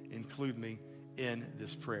 include me in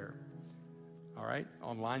this prayer. All right?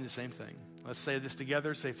 Online, the same thing. Let's say this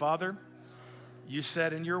together. Say, Father, you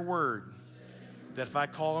said in your word that if I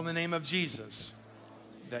call on the name of Jesus,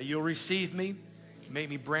 that you'll receive me, make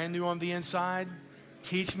me brand new on the inside,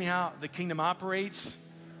 teach me how the kingdom operates,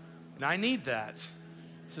 and I need that.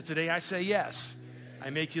 So today I say yes. I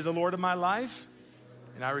make you the Lord of my life,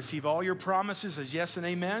 and I receive all your promises as yes and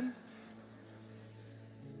amen.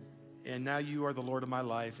 And now you are the Lord of my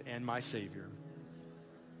life and my Savior.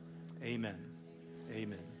 Amen.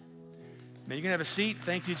 Amen. Now you can have a seat.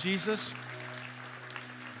 Thank you, Jesus.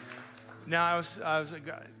 Now,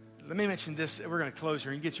 let me mention this. We're going to close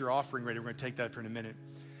here and get your offering ready. We're going to take that up here in a minute.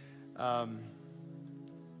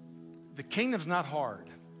 The kingdom's not hard.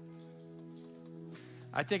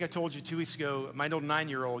 I think I told you 2 weeks ago, my old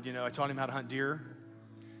 9-year-old, I taught him how to hunt deer.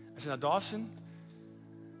 I said, now, Dawson,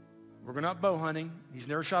 we're going out bow hunting. He's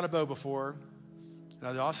never shot a bow before.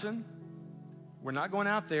 Now, Dawson, we're not going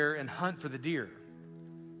out there and hunt for the deer.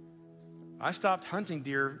 I stopped hunting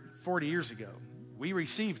deer 40 years ago. We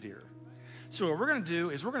receive deer. So what we're going to do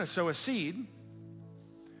is we're going to sow a seed.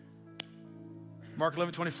 Mark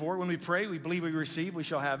 11:24, when we pray, we believe we receive, we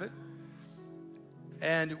shall have it.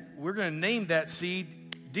 And we're going to name that seed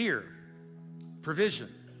deer, provision.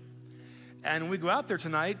 And when we go out there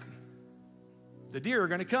tonight, the deer are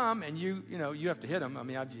going to come, and you have to hit them. I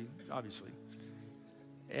mean, obviously.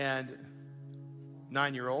 And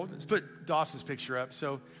 9-year-old, let's put Dawson's picture up.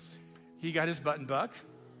 So he got his button buck.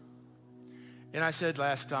 And I said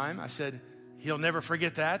last time, he'll never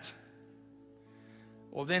forget that.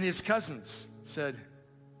 Well, then his cousins said,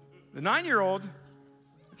 the 9-year-old,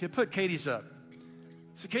 okay, put Katie's up.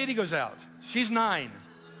 So Katie goes out. She's 9.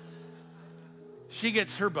 She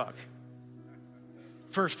gets her buck.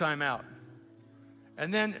 First time out.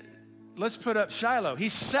 And then let's put up Shiloh.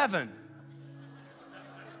 He's 7.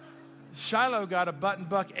 Shiloh got a button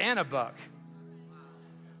buck and a buck.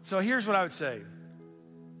 So here's what I would say.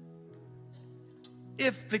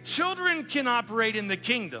 If the children can operate in the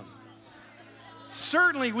kingdom,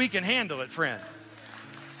 certainly we can handle it, friend.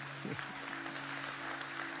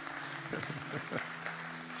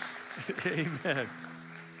 Amen.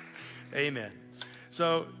 Amen.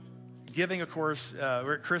 So giving, of course,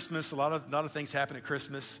 we're at Christmas. A lot of things happen at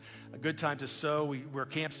Christmas. A good time to sow. We're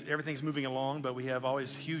camps. Everything's moving along, but we have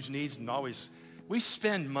always huge needs, and we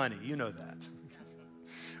spend money. You know that.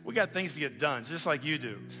 We got things to get done, just like you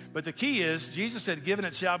do. But the key is, Jesus said, given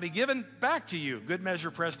it shall be given back to you. Good measure,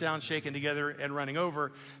 pressed down, shaken together, and running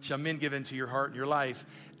over, shall men give into your heart and your life.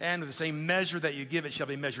 And with the same measure that you give, it shall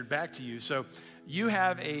be measured back to you. So you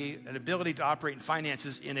have an ability to operate in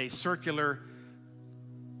finances in a circular,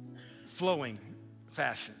 flowing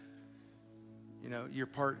fashion.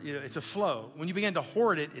 It's a flow. When you begin to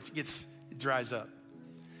hoard it, it dries up.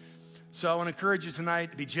 So I want to encourage you tonight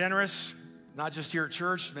to be generous. Not just here at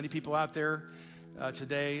church, many people out there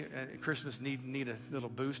today at Christmas need a little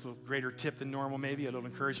boost, a little greater tip than normal maybe, a little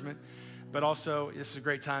encouragement. But also, this is a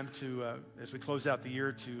great time to, as we close out the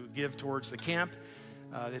year, to give towards the camp.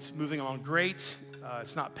 It's moving along great.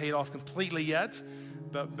 It's not paid off completely yet,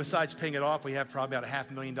 but besides paying it off, we have probably about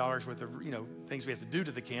 $500,000 worth of things we have to do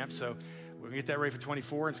to the camp. So we're going to get that ready for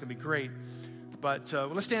 24, and it's going to be great. But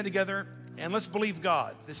let's stand together, and let's believe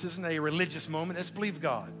God. This isn't a religious moment. Let's believe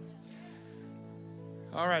God.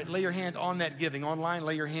 All right, lay your hand on that giving. Online,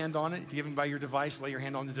 lay your hand on it. If you're giving by your device, lay your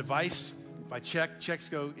hand on the device. By check, checks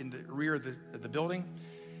go in the rear of the building.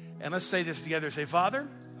 And let's say this together. Say, Father,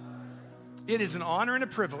 it is an honor and a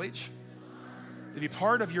privilege to be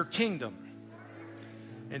part of your kingdom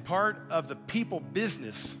and part of the people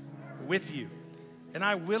business with you. And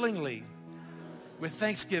I willingly with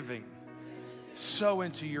thanksgiving, sow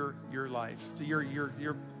into your life,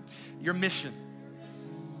 your mission.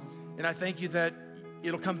 And I thank you that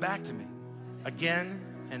it'll come back to me again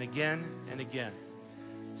and again and again.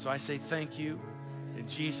 So I say thank you in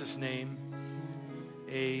Jesus' name.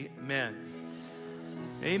 Amen.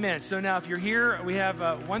 Amen. So now if you're here, we have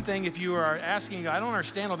one thing. If you are asking, I don't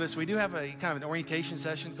understand all this, we do have a kind of an orientation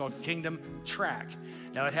session called Kingdom Track.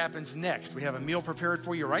 Now it happens next. We have a meal prepared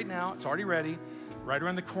for you right now. It's already ready, right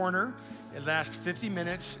around the corner. It lasts 50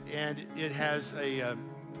 minutes, and it has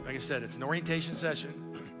like I said, it's an orientation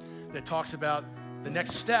session that talks about the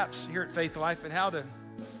next steps here at Faith Life and how to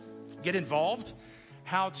get involved,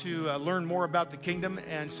 how to learn more about the kingdom.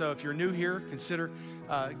 And so if you're new here, consider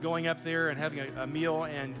going up there and having a meal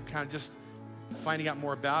and kind of just finding out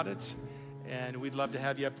more about it. And we'd love to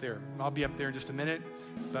have you up there. I'll be up there in just a minute,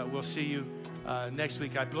 but we'll see you next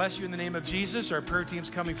week. I bless you in the name of Jesus. Our prayer team's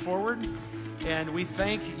coming forward. And we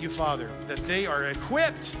thank you, Father, that they are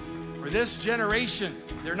equipped for this generation.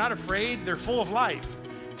 They're not afraid. They're full of life.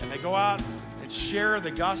 And they go out and share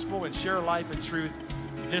the gospel and share life and truth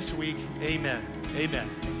this week. Amen. Amen.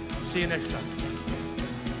 See you next time.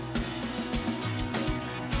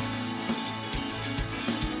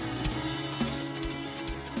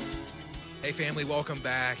 Hey, family, welcome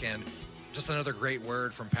back. And just another great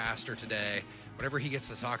word from Pastor today. Whenever he gets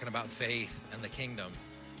to talking about faith and the kingdom,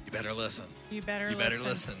 you better listen. You better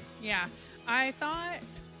listen. Yeah. I thought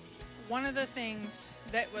one of the things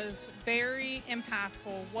that was very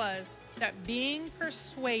impactful was that being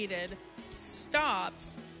persuaded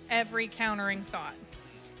stops every countering thought.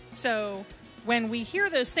 So when we hear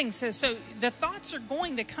those things, so the thoughts are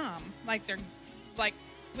going to come.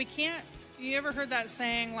 We can't, you ever heard that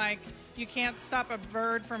saying, like, you can't stop a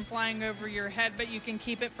bird from flying over your head, but you can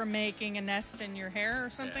keep it from making a nest in your hair or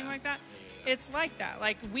something like that? It's like that.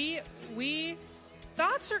 Like we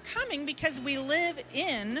thoughts are coming because we live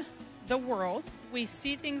in the world. We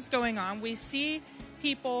see things going on. We see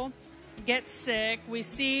people get sick. We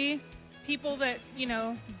see people that,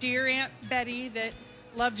 dear Aunt Betty that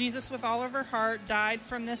loved Jesus with all of her heart died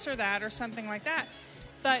from this or that or something like that.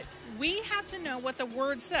 But we have to know what the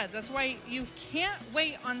word says. That's why you can't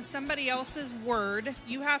wait on somebody else's word.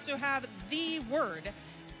 You have to have the word.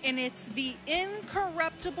 And it's the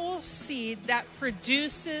incorruptible seed that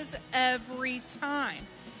produces every time.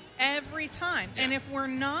 Every time. Yeah. And if we're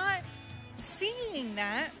not seeing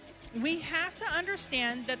that, we have to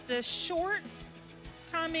understand that the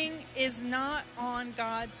shortcoming is not on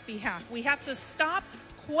God's behalf. We have to stop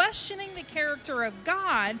questioning the character of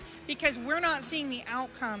God because we're not seeing the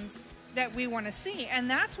outcomes that we want to see. And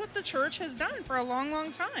that's what the church has done for a long,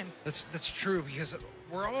 long time. That's true, because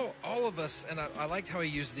we're all of us, and I liked how he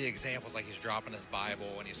used the examples, like he's dropping his Bible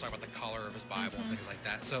and he's talking about the color of his Bible and things like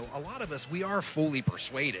that. So a lot of us, we are fully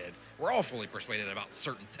persuaded. We're all fully persuaded about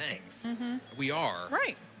certain things. We are.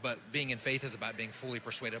 Right. But being in faith is about being fully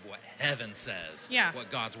persuaded of what heaven says,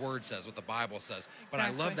 what God's word says, what the Bible says. But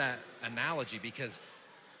I love that analogy because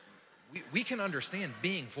we can understand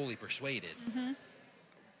being fully persuaded.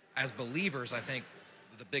 As believers, I think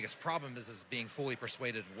the biggest problem is being fully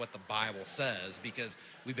persuaded of what the Bible says, because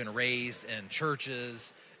we've been raised in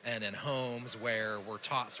churches and in homes where we're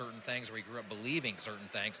taught certain things, where we grew up believing certain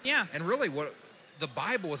things. Yeah. And really what the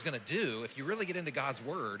Bible is going to do, if you really get into God's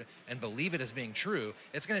word and believe it as being true,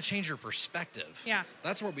 it's going to change your perspective. Yeah.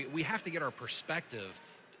 That's where we have to get our perspective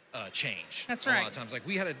changed. That's right. A right. lot of times. Like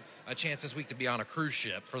we had a chance this week to be on a cruise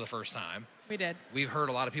ship for the first time. We did. We've heard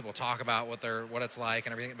a lot of people talk about what it's like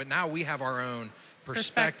and everything, but now we have our own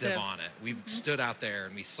perspective on it. We've stood out there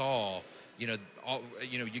and we saw, you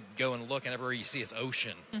go and look and everywhere you see is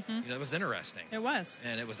ocean. It was interesting. It was.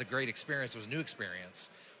 And it was a great experience. It was a new experience.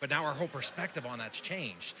 But now our whole perspective on that's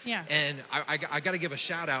changed. Yeah. And I got to give a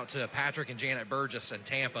shout out to Patrick and Janet Burgess in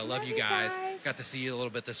Tampa. Love you guys. Got to see you a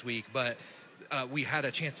little bit this week, but we had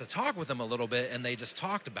a chance to talk with them a little bit, and they just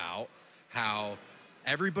talked about how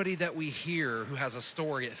everybody that we hear who has a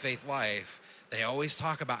story at Faith Life, they always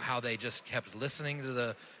talk about how they just kept listening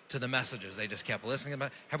to the messages. They just kept listening.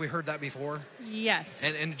 Have we heard that before?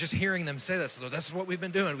 Yes. And just hearing them say this, so this is what we've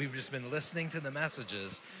been doing. We've just been listening to the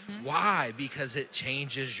messages. Why? Because it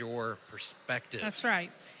changes your perspective. That's right.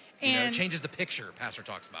 It changes the picture Pastor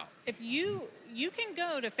talks about. If you can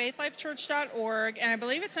go to faithlifechurch.org, and I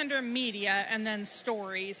believe it's under media and then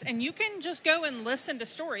stories, and you can just go and listen to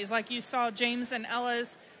stories like you saw James and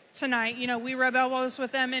Ella's tonight. We rub elbows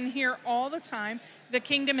with them in here all the time. The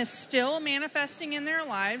kingdom is still manifesting in their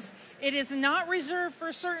lives. It is not reserved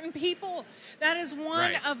for certain people. That is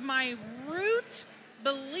one of my root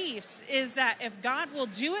beliefs, is that if God will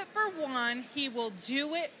do it for one, he will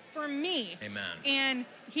do it for me. Amen. And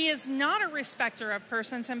he is not a respecter of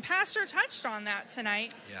persons. And Pastor touched on that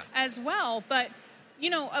tonight as well. But, you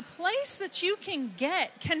know, a place that you can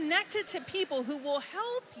get connected to people who will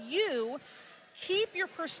help you keep your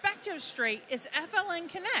perspective straight is FLN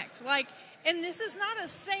Connect. Like, and this is not a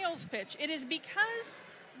sales pitch. It is because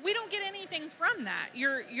we don't get anything from that.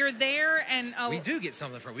 You're there, and we do get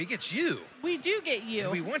something from it. We get you. We do get you.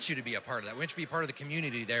 And we want you to be a part of that. We want you to be part of the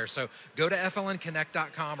community there. So go to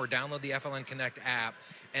flnconnect.com or download the FLN Connect app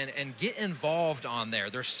and get involved on there.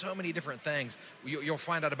 There's so many different things. You'll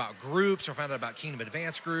find out about groups, you'll find out about Kingdom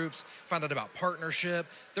Advanced groups, find out about partnership.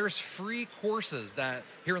 There's free courses that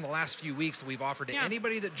here in the last few weeks that we've offered to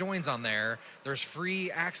anybody that joins on there. There's free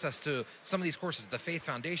access to some of these courses. The Faith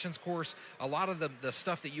Foundations course, a lot of the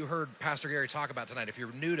stuff that you heard Pastor Gary talk about tonight. If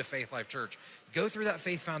you're new to Faith Life Church, go through that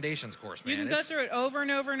Faith Foundations course, man. You can go through it over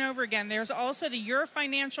and over and over again. There's also the Your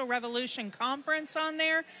Financial Revolution Conference on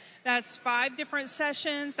there. That's 5 different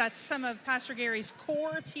sessions. That's some of Pastor Gary's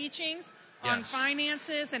core teachings on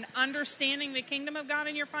finances and understanding the kingdom of God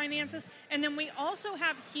in your finances. And then we also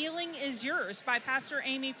have Healing is Yours by Pastor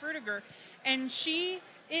Amy Frutiger. And she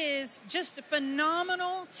is just a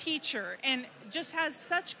phenomenal teacher and just has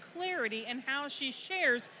such clarity in how she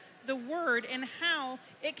shares the word and how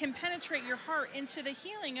it can penetrate your heart into the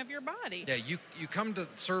healing of your body. Yeah, you come to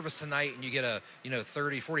service tonight and you get a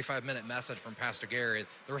 30, 45-minute message from Pastor Gary.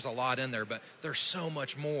 There was a lot in there, but there's so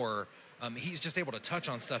much more. He's just able to touch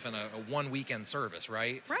on stuff in a one weekend service,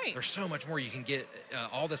 right? Right. There's so much more. You can get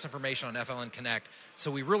all this information on FLN Connect.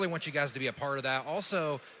 So we really want you guys to be a part of that.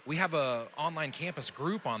 Also, we have a online campus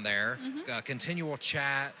group on there, continual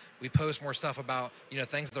chat. We post more stuff about,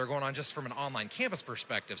 things that are going on just from an online campus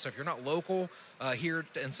perspective. So if you're not local here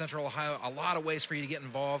in Central Ohio, a lot of ways for you to get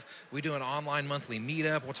involved. We do an online monthly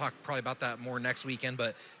meetup. We'll talk probably about that more next weekend.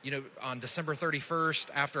 But, on December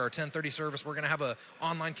 31st, after our 10:30 service, we're going to have an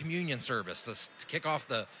online communion service to kick off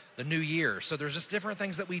the new year. So there's just different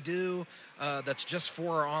things that we do that's just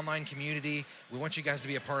for our online community. We want you guys to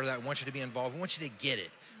be a part of that. We want you to be involved. We want you to get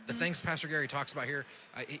it. The things Pastor Gary talks about here,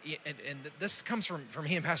 and this comes from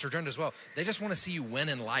he and Pastor Jones as well. They just want to see you win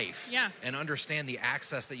in life and understand the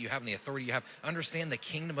access that you have and the authority you have. Understand the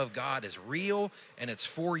kingdom of God is real, and it's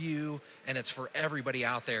for you, and it's for everybody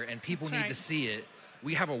out there, and people need to see it.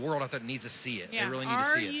 We have a world out there that needs to see it. Yeah. They really need to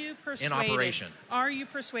see it in operation. Are you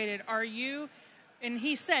persuaded? Are you... And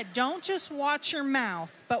he said, don't just watch your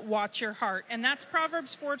mouth, but watch your heart. And that's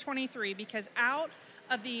Proverbs 4:23, because out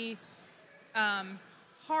of the...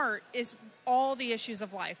 heart is all the issues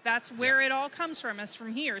of life. That's where it all comes from, is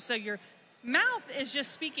from here. So your mouth is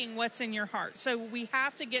just speaking what's in your heart. So we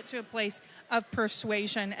have to get to a place of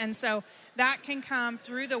persuasion. And so that can come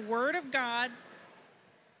through the word of God.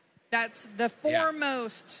 That's the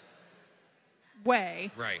foremost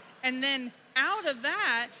way. Right. And then out of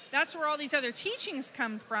that, that's where all these other teachings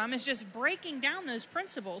come from, is just breaking down those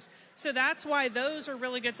principles. So that's why those are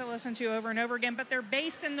really good to listen to over and over again, but they're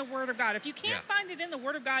based in the Word of God. If you can't find it in the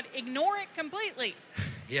Word of God, ignore it completely.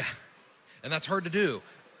 Yeah, and that's hard to do,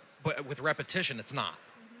 but with repetition, it's not.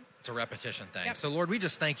 It's a repetition thing. Yep. So, Lord, we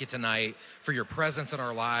just thank you tonight for your presence in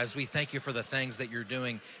our lives. We thank you for the things that you're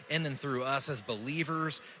doing in and through us as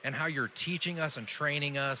believers and how you're teaching us and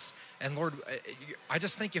training us. And, Lord, I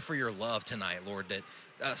just thank you for your love tonight, Lord,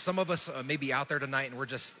 that some of us may be out there tonight and we're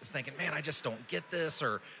just thinking, man, I just don't get this,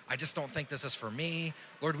 or I just don't think this is for me.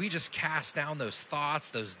 Lord, we just cast down those thoughts,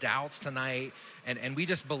 those doubts tonight, and we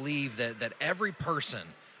just believe that every person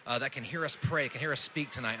that can hear us pray, can hear us speak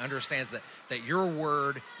tonight, understands that your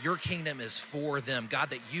word, your kingdom is for them. God,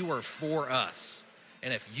 that you are for us.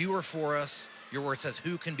 And if you are for us, your word says,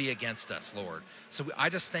 who can be against us, Lord? So I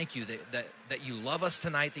just thank you that you love us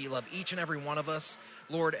tonight, that you love each and every one of us,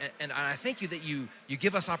 Lord. And I thank you that you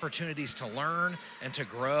give us opportunities to learn and to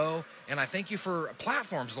grow. And I thank you for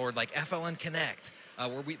platforms, Lord, like FLN Connect,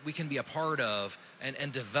 where we can be a part of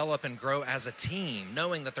and develop and grow as a team,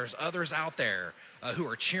 knowing that there's others out there who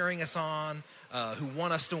are cheering us on, who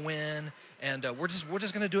want us to win. And we're just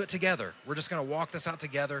going to do it together. We're just going to walk this out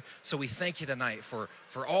together. So we thank you tonight for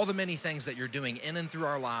all the many things that you're doing in and through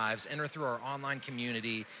our lives, in and through our online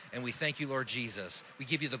community. And we thank you, Lord Jesus. We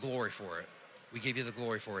give you the glory for it. We give you the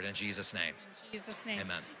glory for it in Jesus' name. In Jesus' name.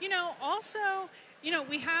 Amen. Also,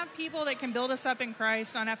 we have people that can build us up in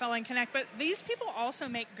Christ on FLN Connect, but these people also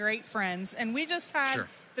make great friends. And we just had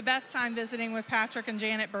the best time visiting with Patrick and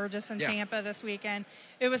Janet Burgess in Tampa this weekend.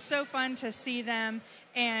 It was so fun to see them.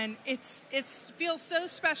 And it feels so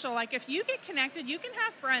special. Like, if you get connected, you can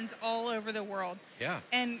have friends all over the world. Yeah.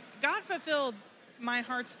 And God fulfilled my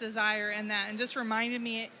heart's desire in that, and just reminded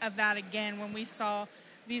me of that again when we saw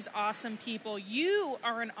these awesome people. You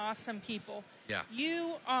are an awesome people. Yeah.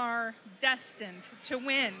 You are destined to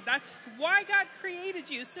win. That's why God created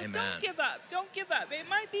you. So Amen. don't give up. Don't give up. It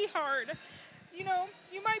might be hard. You know,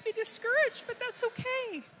 you might be discouraged, but that's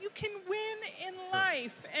okay. You can win in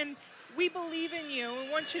life. And we believe in you.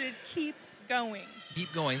 We want you to keep going.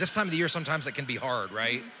 Keep going. This time of the year, sometimes it can be hard,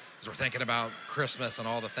 right? Because we're thinking about Christmas and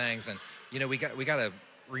all the things. And, you know, we got to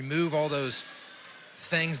remove all those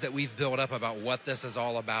things that we've built up about what this is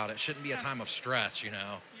all about. It shouldn't be a time of stress, you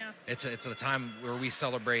know. Yeah. It's a time where we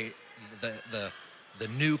celebrate the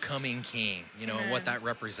new coming King, you know, and what that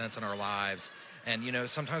represents in our lives. And, you know,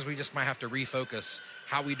 sometimes we just might have to refocus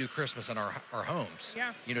how we do Christmas in our homes,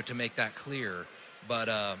 you know, to make that clear. But,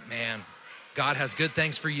 man, God has good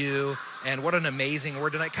things for you, and what an amazing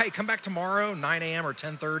word tonight. Hey, come back tomorrow, 9 a.m. or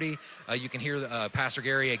 10:30. You can hear Pastor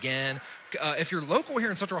Gary again. If you're local here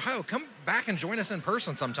in Central Ohio, come back and join us in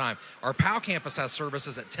person sometime. Our POW campus has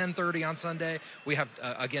services at 10:30 on Sunday. We have,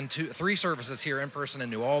 again, 3 services here in person in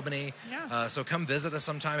New Albany. Yeah. So come visit us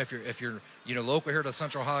sometime if you're you know, local here to the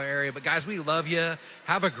Central Ohio area. But, guys, we love you.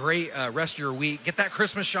 Have a great rest of your week. Get that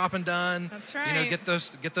Christmas shopping done. That's right. You know,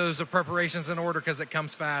 get those preparations in order because it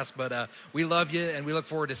comes fast. But we love you, and we look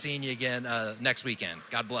forward to seeing you again next weekend.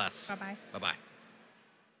 God bless. Bye-bye. Bye-bye.